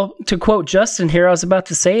 Well, to quote Justin here, I was about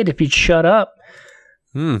to say it if you'd shut up.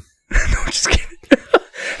 No, just kidding.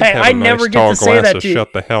 Hey, Have I a nice never get tall to say that glass to you.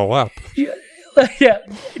 Shut the hell up. Yeah,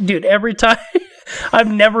 dude, every time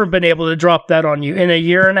I've never been able to drop that on you. In a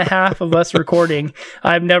year and a half of us recording,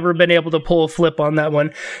 I've never been able to pull a flip on that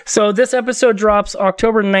one. So this episode drops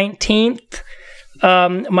October 19th.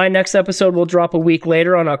 My next episode will drop a week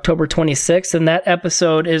later on October 26th, and that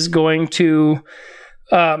episode is going to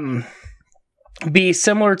be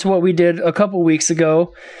similar to what we did a couple weeks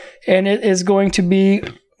ago, and it is going to be,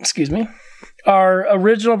 our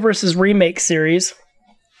original versus remake series,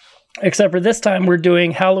 except for this time we're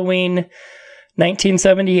doing Halloween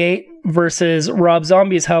 1978 versus Rob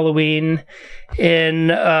Zombie's Halloween in,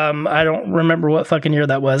 I don't remember what fucking year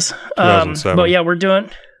that was. 2007. But yeah, we're doing,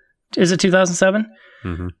 is it 2007?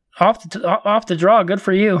 Mm-hmm. Off the draw. Good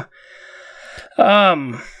for you.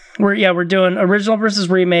 We're doing original versus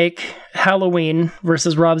remake, Halloween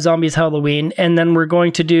versus Rob Zombie's Halloween, and then we're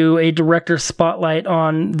going to do a director spotlight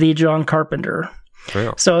on the John Carpenter.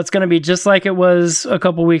 Yeah. So it's going to be just like it was a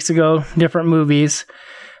couple weeks ago, different movies.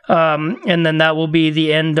 And then that will be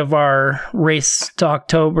the end of our race to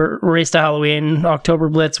Halloween, October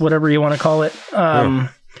Blitz, whatever you want to call it.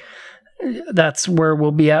 That's where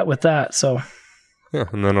we'll be at with that. So yeah,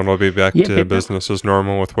 and then it'll be back to business as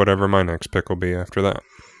normal with whatever my next pick will be after that.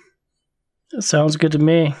 Sounds good to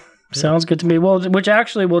me. Sounds good to me. Well, which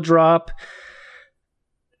actually will drop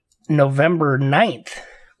November 9th,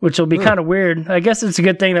 which will be kind of weird. I guess it's a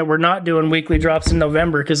good thing that we're not doing weekly drops in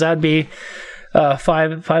November, because that'd be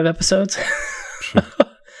five episodes.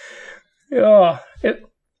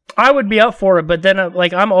 I would be up for it, but then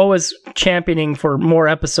I'm always championing for more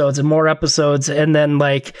episodes, and then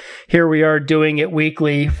here we are doing it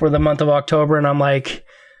weekly for the month of October, and I'm like,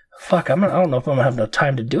 fuck, I don't know if I'm gonna have enough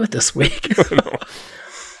time to do it this week.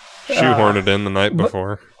 Shoehorn it in the night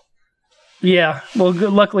before. Yeah, well,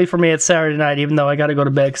 luckily for me, it's Saturday night, even though I got to go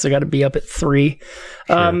to bed because I got to be up at 3.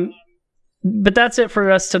 Sure. But that's it for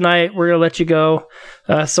us tonight. We're gonna let you go.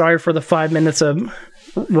 Sorry for the 5 minutes of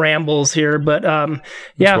rambles here, but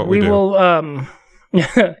we will.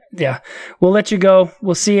 Yeah, we'll let you go.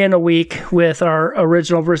 We'll see you in a week with our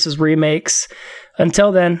original versus remakes.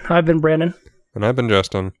 Until then, I've been Brandon. And I've been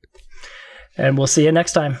Justin. And we'll see you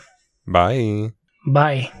next time. Bye.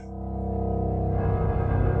 Bye.